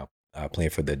right now,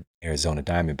 playing for the Arizona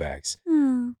Diamondbacks.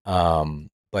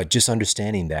 But just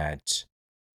understanding that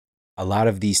a lot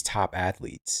of these top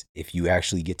athletes, if you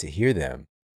actually get to hear them,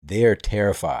 they're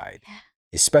terrified,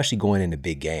 especially going into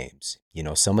big games.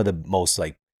 Some of the most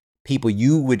like people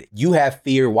you have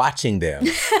fear watching them.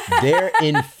 They're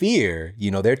in fear,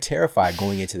 they're terrified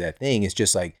going into that thing. It's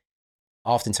just like,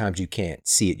 oftentimes you can't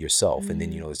see it yourself. And then,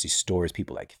 there's these stories,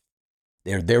 people like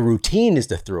their routine is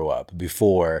to throw up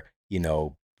before,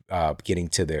 getting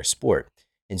to their sport.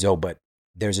 And so, but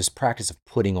there's this practice of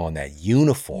putting on that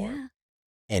uniform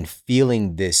and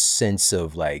feeling this sense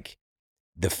of like,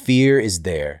 the fear is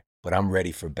there, but I'm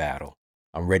ready for battle.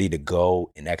 I'm ready to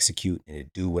go and execute and to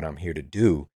do what I'm here to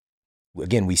do.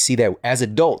 Again, we see that as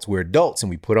adults, we're adults and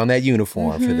we put on that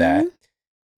uniform for that.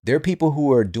 There are people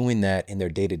who are doing that in their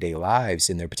day-to-day lives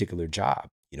in their particular job.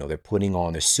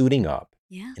 They're suiting up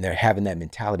and they're having that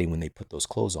mentality when they put those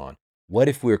clothes on. What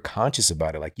if we're conscious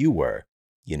about it like you were,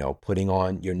 putting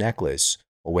on your necklace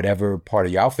or whatever part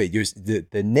of your outfit,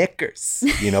 the knickers,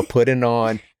 putting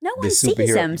on no the one superhero.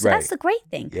 sees them, so right. That's the great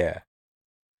thing. Yeah.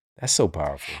 That's so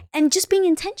powerful. And just being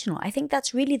intentional. I think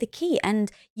that's really the key.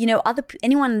 And,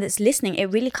 anyone that's listening, it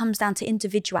really comes down to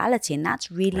individuality. And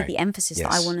that's really the emphasis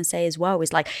that I want to say as well,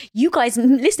 is like, you guys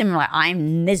listening, like,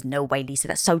 there's no way, Lisa,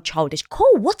 that's so childish.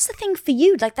 Cool. What's the thing for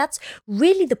you? Like, that's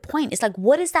really the point. It's like,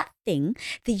 what is that thing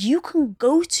that you can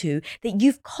go to, that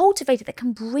you've cultivated, that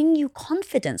can bring you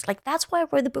confidence? Like, that's why I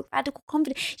wrote the book, Radical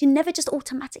Confidence. You're never just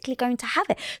automatically going to have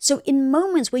it. So in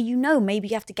moments where maybe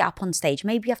you have to get up on stage,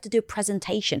 maybe you have to do a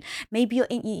presentation, presentation. Maybe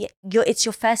it's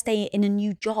your first day in a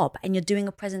new job and you're doing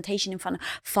a presentation in front of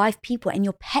 5 people and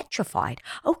you're petrified.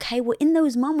 Okay, well, in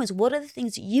those moments, what are the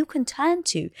things that you can turn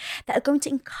to that are going to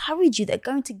encourage you, that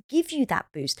are going to give you that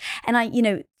boost? And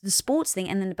the sports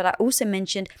thing, but I also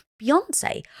mentioned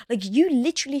Beyonce. Like, you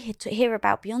literally hear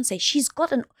about Beyonce.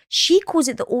 She calls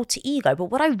it the alter ego, but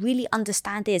what I really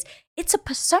understand is it's a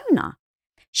persona.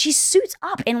 She suits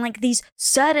up in like these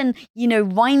certain,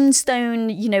 rhinestone,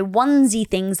 onesie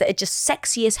things that are just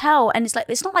sexy as hell. And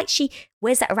it's not like she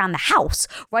wears that around the house,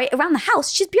 right? Around the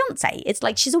house, she's Beyonce. It's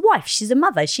like she's a wife, she's a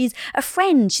mother, she's a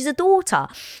friend, she's a daughter.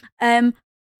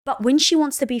 But when she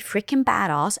wants to be freaking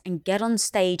badass and get on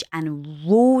stage and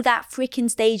rule that freaking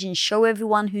stage and show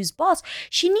everyone who's boss,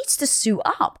 she needs to suit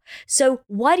up. So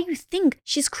why do you think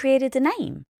she's created a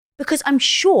name? Because I'm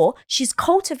sure she's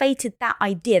cultivated that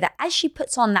idea that as she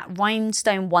puts on that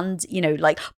rhinestone ones,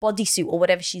 like bodysuit or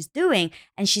whatever she's doing,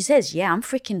 and she says, yeah, I'm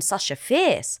freaking Sasha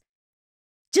Fierce.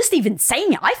 Just even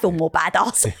saying it, I feel more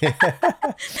badass.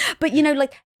 But,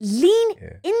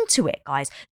 lean into it, guys.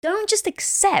 Don't just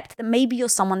accept that maybe you're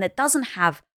someone that doesn't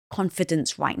have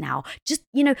confidence right now. Just,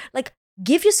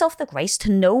 give yourself the grace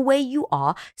to know where you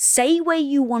are, say where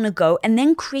you want to go, and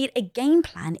then create a game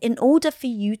plan in order for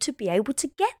you to be able to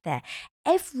get there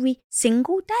every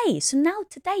single day. So now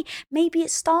today, maybe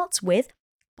it starts with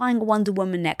buying a Wonder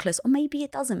Woman necklace, or maybe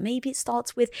it doesn't. Maybe it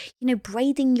starts with,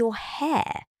 braiding your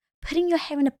hair, putting your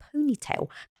hair in a ponytail,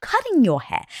 cutting your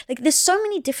hair. Like, there's so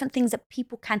many different things that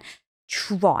people can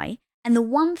try. And the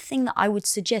one thing that I would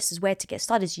suggest is where to get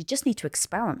started is you just need to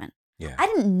experiment. Yeah. I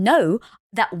didn't know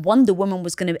that Wonder Woman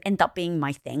was going to end up being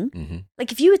my thing. Mm-hmm.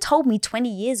 Like, if you had told me 20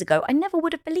 years ago, I never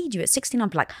would have believed you. At 16, I'd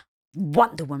be like,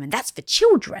 Wonder Woman, that's for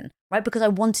children, right? Because I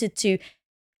wanted to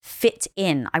fit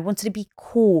in. I wanted to be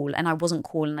cool, and I wasn't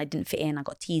cool, and I didn't fit in. I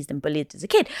got teased and bullied as a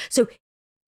kid. So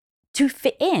to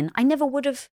fit in, I never would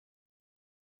have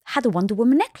had a Wonder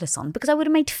Woman necklace on because I would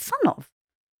have made fun of.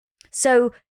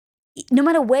 So no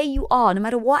matter where you are, no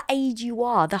matter what age you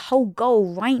are, the whole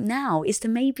goal right now is to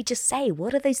maybe just say,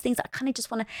 what are those things that I kind of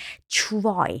just want to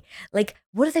try? Like,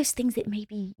 what are those things that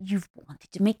maybe you've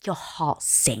wanted to make your heart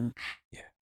sing? Yeah.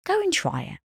 Go and try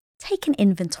it. Take an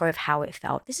inventory of how it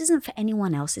felt. This isn't for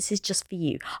anyone else. This is just for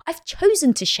you. I've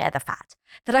chosen to share the fact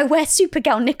that I wear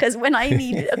Supergirl knickers when I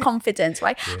need a confidence,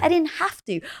 right? Yeah. I didn't have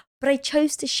to, but I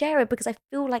chose to share it because I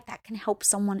feel like that can help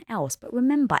someone else. But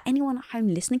remember, anyone at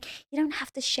home listening, you don't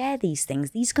have to share these things.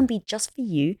 These can be just for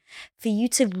you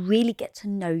to really get to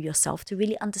know yourself, to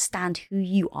really understand who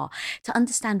you are, to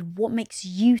understand what makes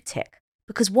you tick.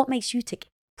 Because what makes you tick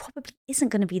probably isn't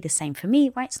going to be the same for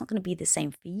me, right? It's not going to be the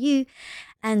same for you.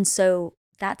 And so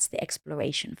that's the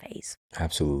exploration phase.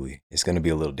 Absolutely. It's going to be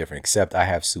a little different, except I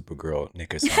have Supergirl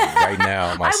knickers on right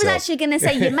now myself. I was actually going to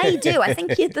say you may do. I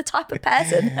think you're the type of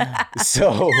person.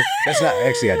 So that's not,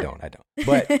 actually, I don't.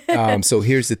 But so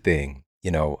here's the thing,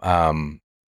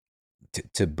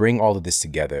 to bring all of this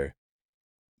together,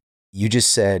 you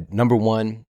just said, number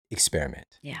one, experiment.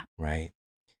 Yeah. Right?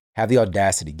 Have the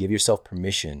audacity, give yourself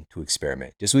permission to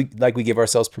experiment. Just like we give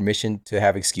ourselves permission to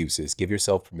have excuses, give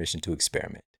yourself permission to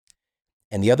experiment.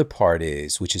 And the other part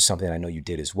is, which is something I know you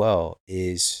did as well,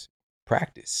 is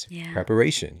practice,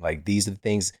 preparation. Like, these are the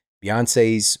things,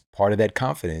 Beyonce's part of that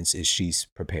confidence is she's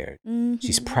prepared. Mm-hmm.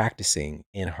 She's practicing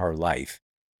in her life.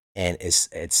 And it's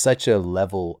such a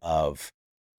level of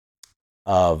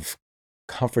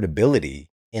comfortability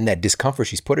in that discomfort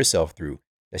she's put herself through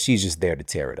that she's just there to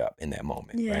tear it up in that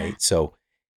moment, right? So,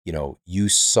 you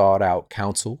sought out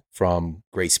counsel from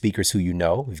great speakers who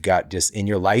we've got just in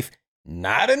your life.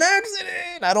 Not an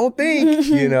accident, I don't think,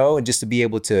 and just to be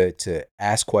able to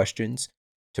ask questions,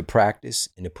 to practice,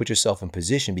 and to put yourself in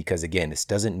position, because again, this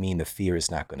doesn't mean the fear is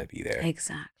not going to be there.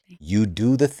 Exactly. You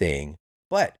do the thing,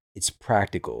 but it's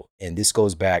practical. And this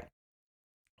goes back,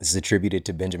 this is attributed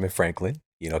to Benjamin Franklin.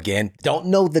 Again, don't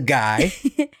know the guy.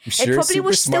 I'm sure it probably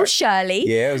was smart. still Shirley.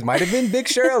 Yeah, it might have been Big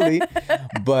Shirley.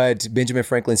 But Benjamin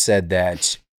Franklin said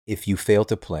that if you fail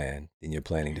to plan, then you're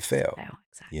planning to fail.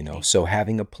 Exactly. So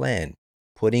having a plan,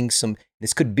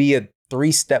 this could be a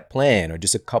 3-step plan or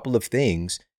just a couple of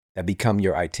things that become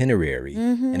your itinerary.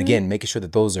 Mm-hmm. And again, making sure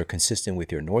that those are consistent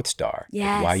with your North Star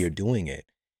while you're doing it.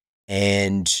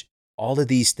 And all of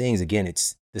these things, again,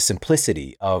 it's the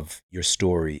simplicity of your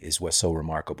story is what's so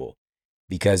remarkable,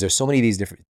 because there's so many of these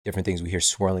different things we hear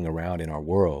swirling around in our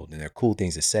world, and they're cool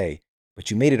things to say, but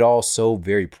you made it all so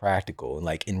very practical and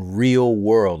like in real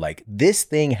world, like this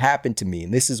thing happened to me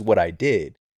and this is what I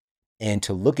did. And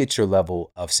to look at your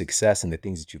level of success and the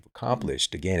things that you've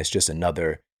accomplished, again, it's just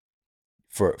another,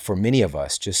 for many of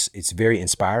us, just it's very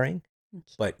inspiring,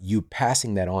 but you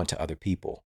passing that on to other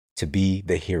people. to be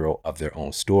the hero of their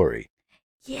own story.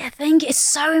 Yeah, thank you. It's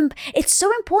so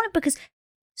important because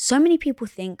so many people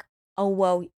think, oh,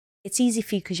 well, it's easy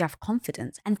for you because you have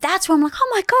confidence. And that's where I'm like,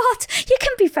 oh my God, you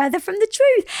can be further from the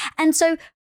truth. And so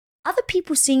other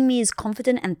people seeing me as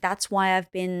confident, and that's why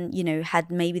I've been,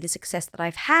 had maybe the success that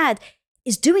I've had,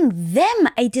 is doing them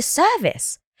a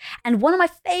disservice. And one of my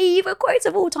favorite quotes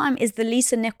of all time is the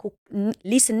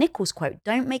Lisa Nichols quote,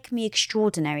 "Don't make me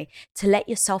extraordinary to let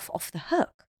yourself off the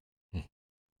hook."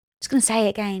 Just going to say it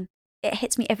again. It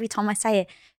hits me every time I say it.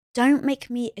 Don't make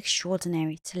me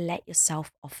extraordinary to let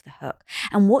yourself off the hook.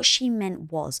 And what she meant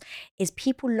is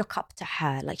people look up to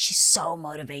her like she's so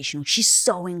motivational. She's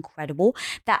so incredible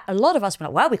that a lot of us were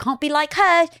like, well, we can't be like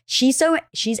her. She's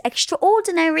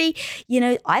extraordinary.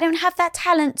 I don't have that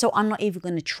talent, so I'm not even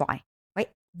going to try. Right?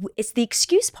 It's the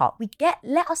excuse part. We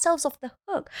let ourselves off the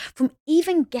hook from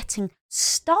even getting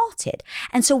started.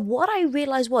 And so what I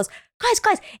realized was,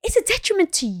 guys, it's a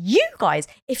detriment to you guys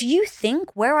if you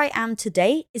think where I am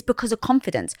today is because of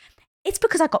confidence. It's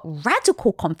because I got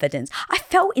radical confidence. I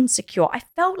felt insecure. I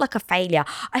felt like a failure.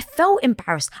 I felt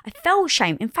embarrassed. I felt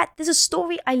shame. In fact, there's a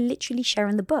story I literally share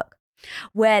in the book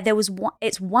where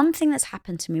it's one thing that's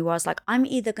happened to me where I was like, I'm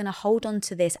either going to hold on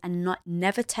to this and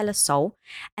never tell a soul,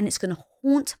 and it's going to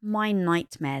haunt my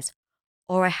nightmares,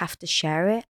 or I have to share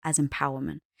it as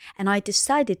empowerment. And I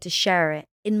decided to share it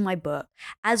in my book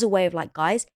as a way of like,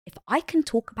 guys, if I can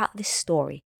talk about this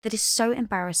story that is so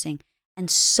embarrassing and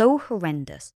so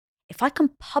horrendous, if I can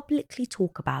publicly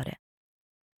talk about it,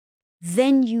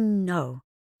 then you know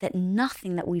that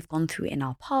nothing that we've gone through in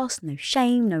our past, no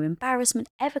shame, no embarrassment,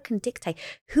 ever can dictate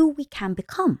who we can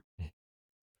become.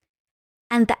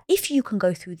 And that if you can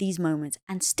go through these moments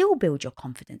and still build your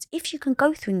confidence, if you can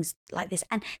go through things like this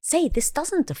and say, this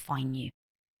doesn't define you,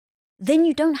 then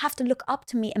you don't have to look up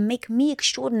to me and make me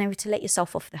extraordinary to let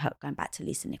yourself off the hook, going back to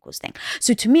Lisa Nichols' thing.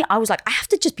 So to me, I was like, I have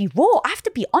to just be raw. I have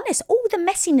to be honest. All the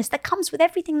messiness that comes with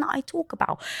everything that I talk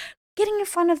about. Getting in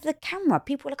front of the camera,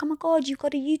 people were like, oh my God, you've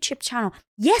got a YouTube channel.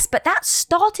 Yes, but that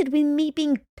started with me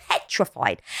being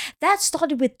petrified. That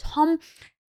started with Tom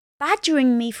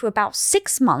badgering me for about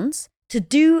 6 months to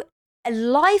do a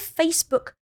live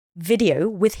Facebook video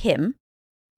with him.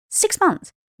 6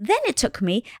 months. Then it took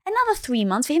me another 3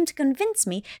 months for him to convince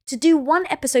me to do one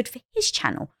episode for his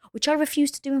channel, which I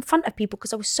refused to do in front of people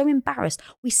because I was so embarrassed.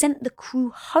 We sent the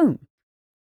crew home.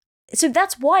 So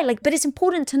that's why, but it's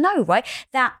important to know, right,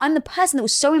 that I'm the person that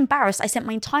was so embarrassed. I sent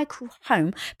my entire crew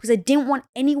home because I didn't want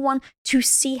anyone to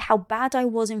see how bad I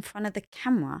was in front of the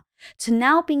camera, to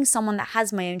now being someone that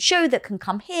has my own show, that can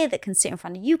come here, that can sit in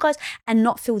front of you guys and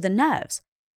not feel the nerves.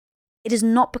 It is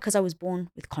not because I was born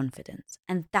with confidence.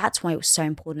 And that's why it was so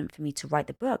important for me to write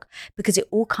the book, because it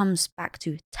all comes back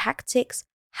to tactics.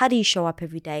 How do you show up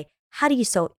every day? How do you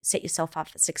set yourself up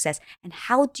for success? And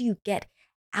how do you get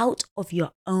out of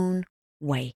your own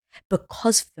way?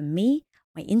 Because for me,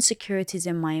 my insecurities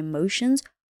and my emotions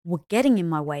were getting in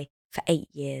my way for 8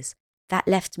 years. That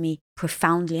left me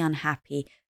profoundly unhappy,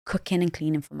 cooking and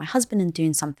cleaning for my husband and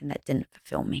doing something that didn't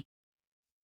fulfill me.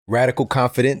 Radical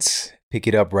Confidence. Pick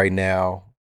it up right now,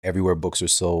 everywhere books are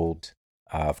sold.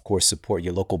 Of course, support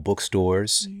your local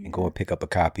bookstores and go and pick up a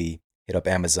copy. Hit up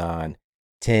Amazon.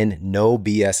 10 no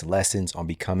BS lessons on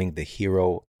becoming the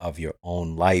hero of your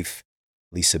own life.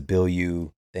 Lisa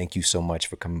Bilyeu, thank you so much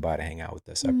for coming by to hang out with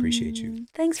us. I appreciate you.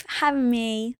 Thanks for having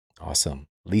me. Awesome.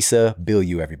 Lisa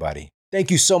Bilyeu, everybody.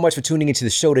 Thank you so much for tuning into the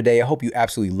show today. I hope you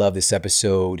absolutely love this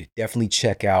episode. Definitely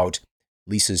check out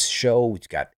Lisa's show. We've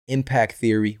got Impact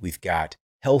Theory. We've got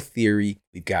Health Theory.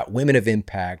 We've got Women of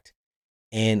Impact.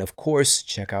 And of course,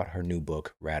 check out her new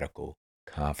book, Radical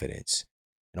Confidence.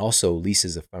 And also,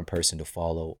 Lisa's a fun person to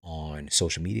follow on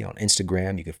social media. On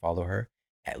Instagram, you can follow her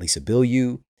at Lisa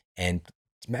Bilyeu. And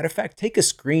as a matter of fact, take a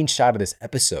screenshot of this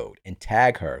episode and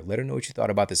tag her. Let her know what you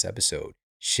thought about this episode.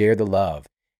 Share the love.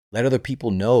 Let other people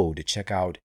know to check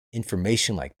out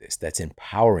information like this that's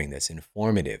empowering, that's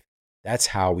informative. That's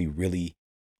how we really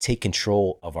take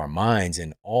control of our minds,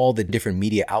 and all the different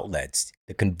media outlets,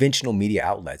 the conventional media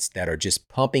outlets that are just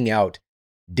pumping out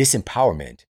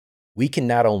disempowerment. We can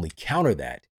not only counter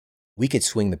that, we could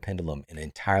swing the pendulum in an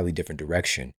entirely different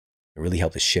direction and really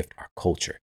help to shift our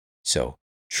culture. So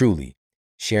truly,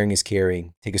 sharing is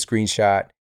caring. Take a screenshot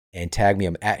and tag me.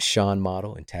 I'm at Sean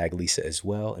Model, and tag Lisa as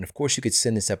well. And of course, you could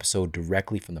send this episode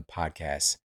directly from the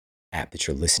podcast app that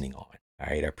you're listening on. All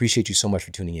right. I appreciate you so much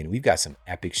for tuning in. We've got some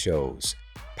epic shows,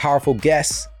 powerful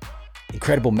guests,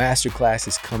 incredible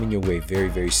masterclasses coming your way very,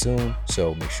 very soon.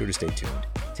 So make sure to stay tuned.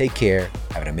 Take care.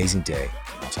 Have an amazing day.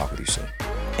 I'll talk with you soon.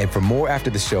 And for more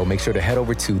after the show, make sure to head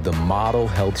over to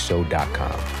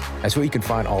themodelhealthshow.com. That's where you can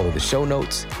find all of the show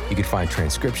notes. You can find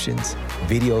transcriptions,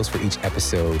 videos for each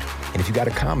episode. And if you got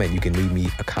a comment, you can leave me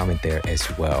a comment there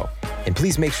as well. And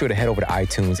please make sure to head over to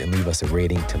iTunes and leave us a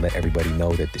rating to let everybody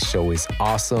know that the show is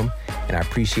awesome. And I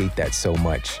appreciate that so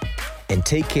much. And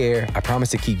take care. I promise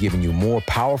to keep giving you more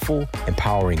powerful,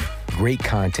 empowering, great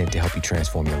content to help you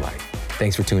transform your life.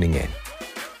 Thanks for tuning in.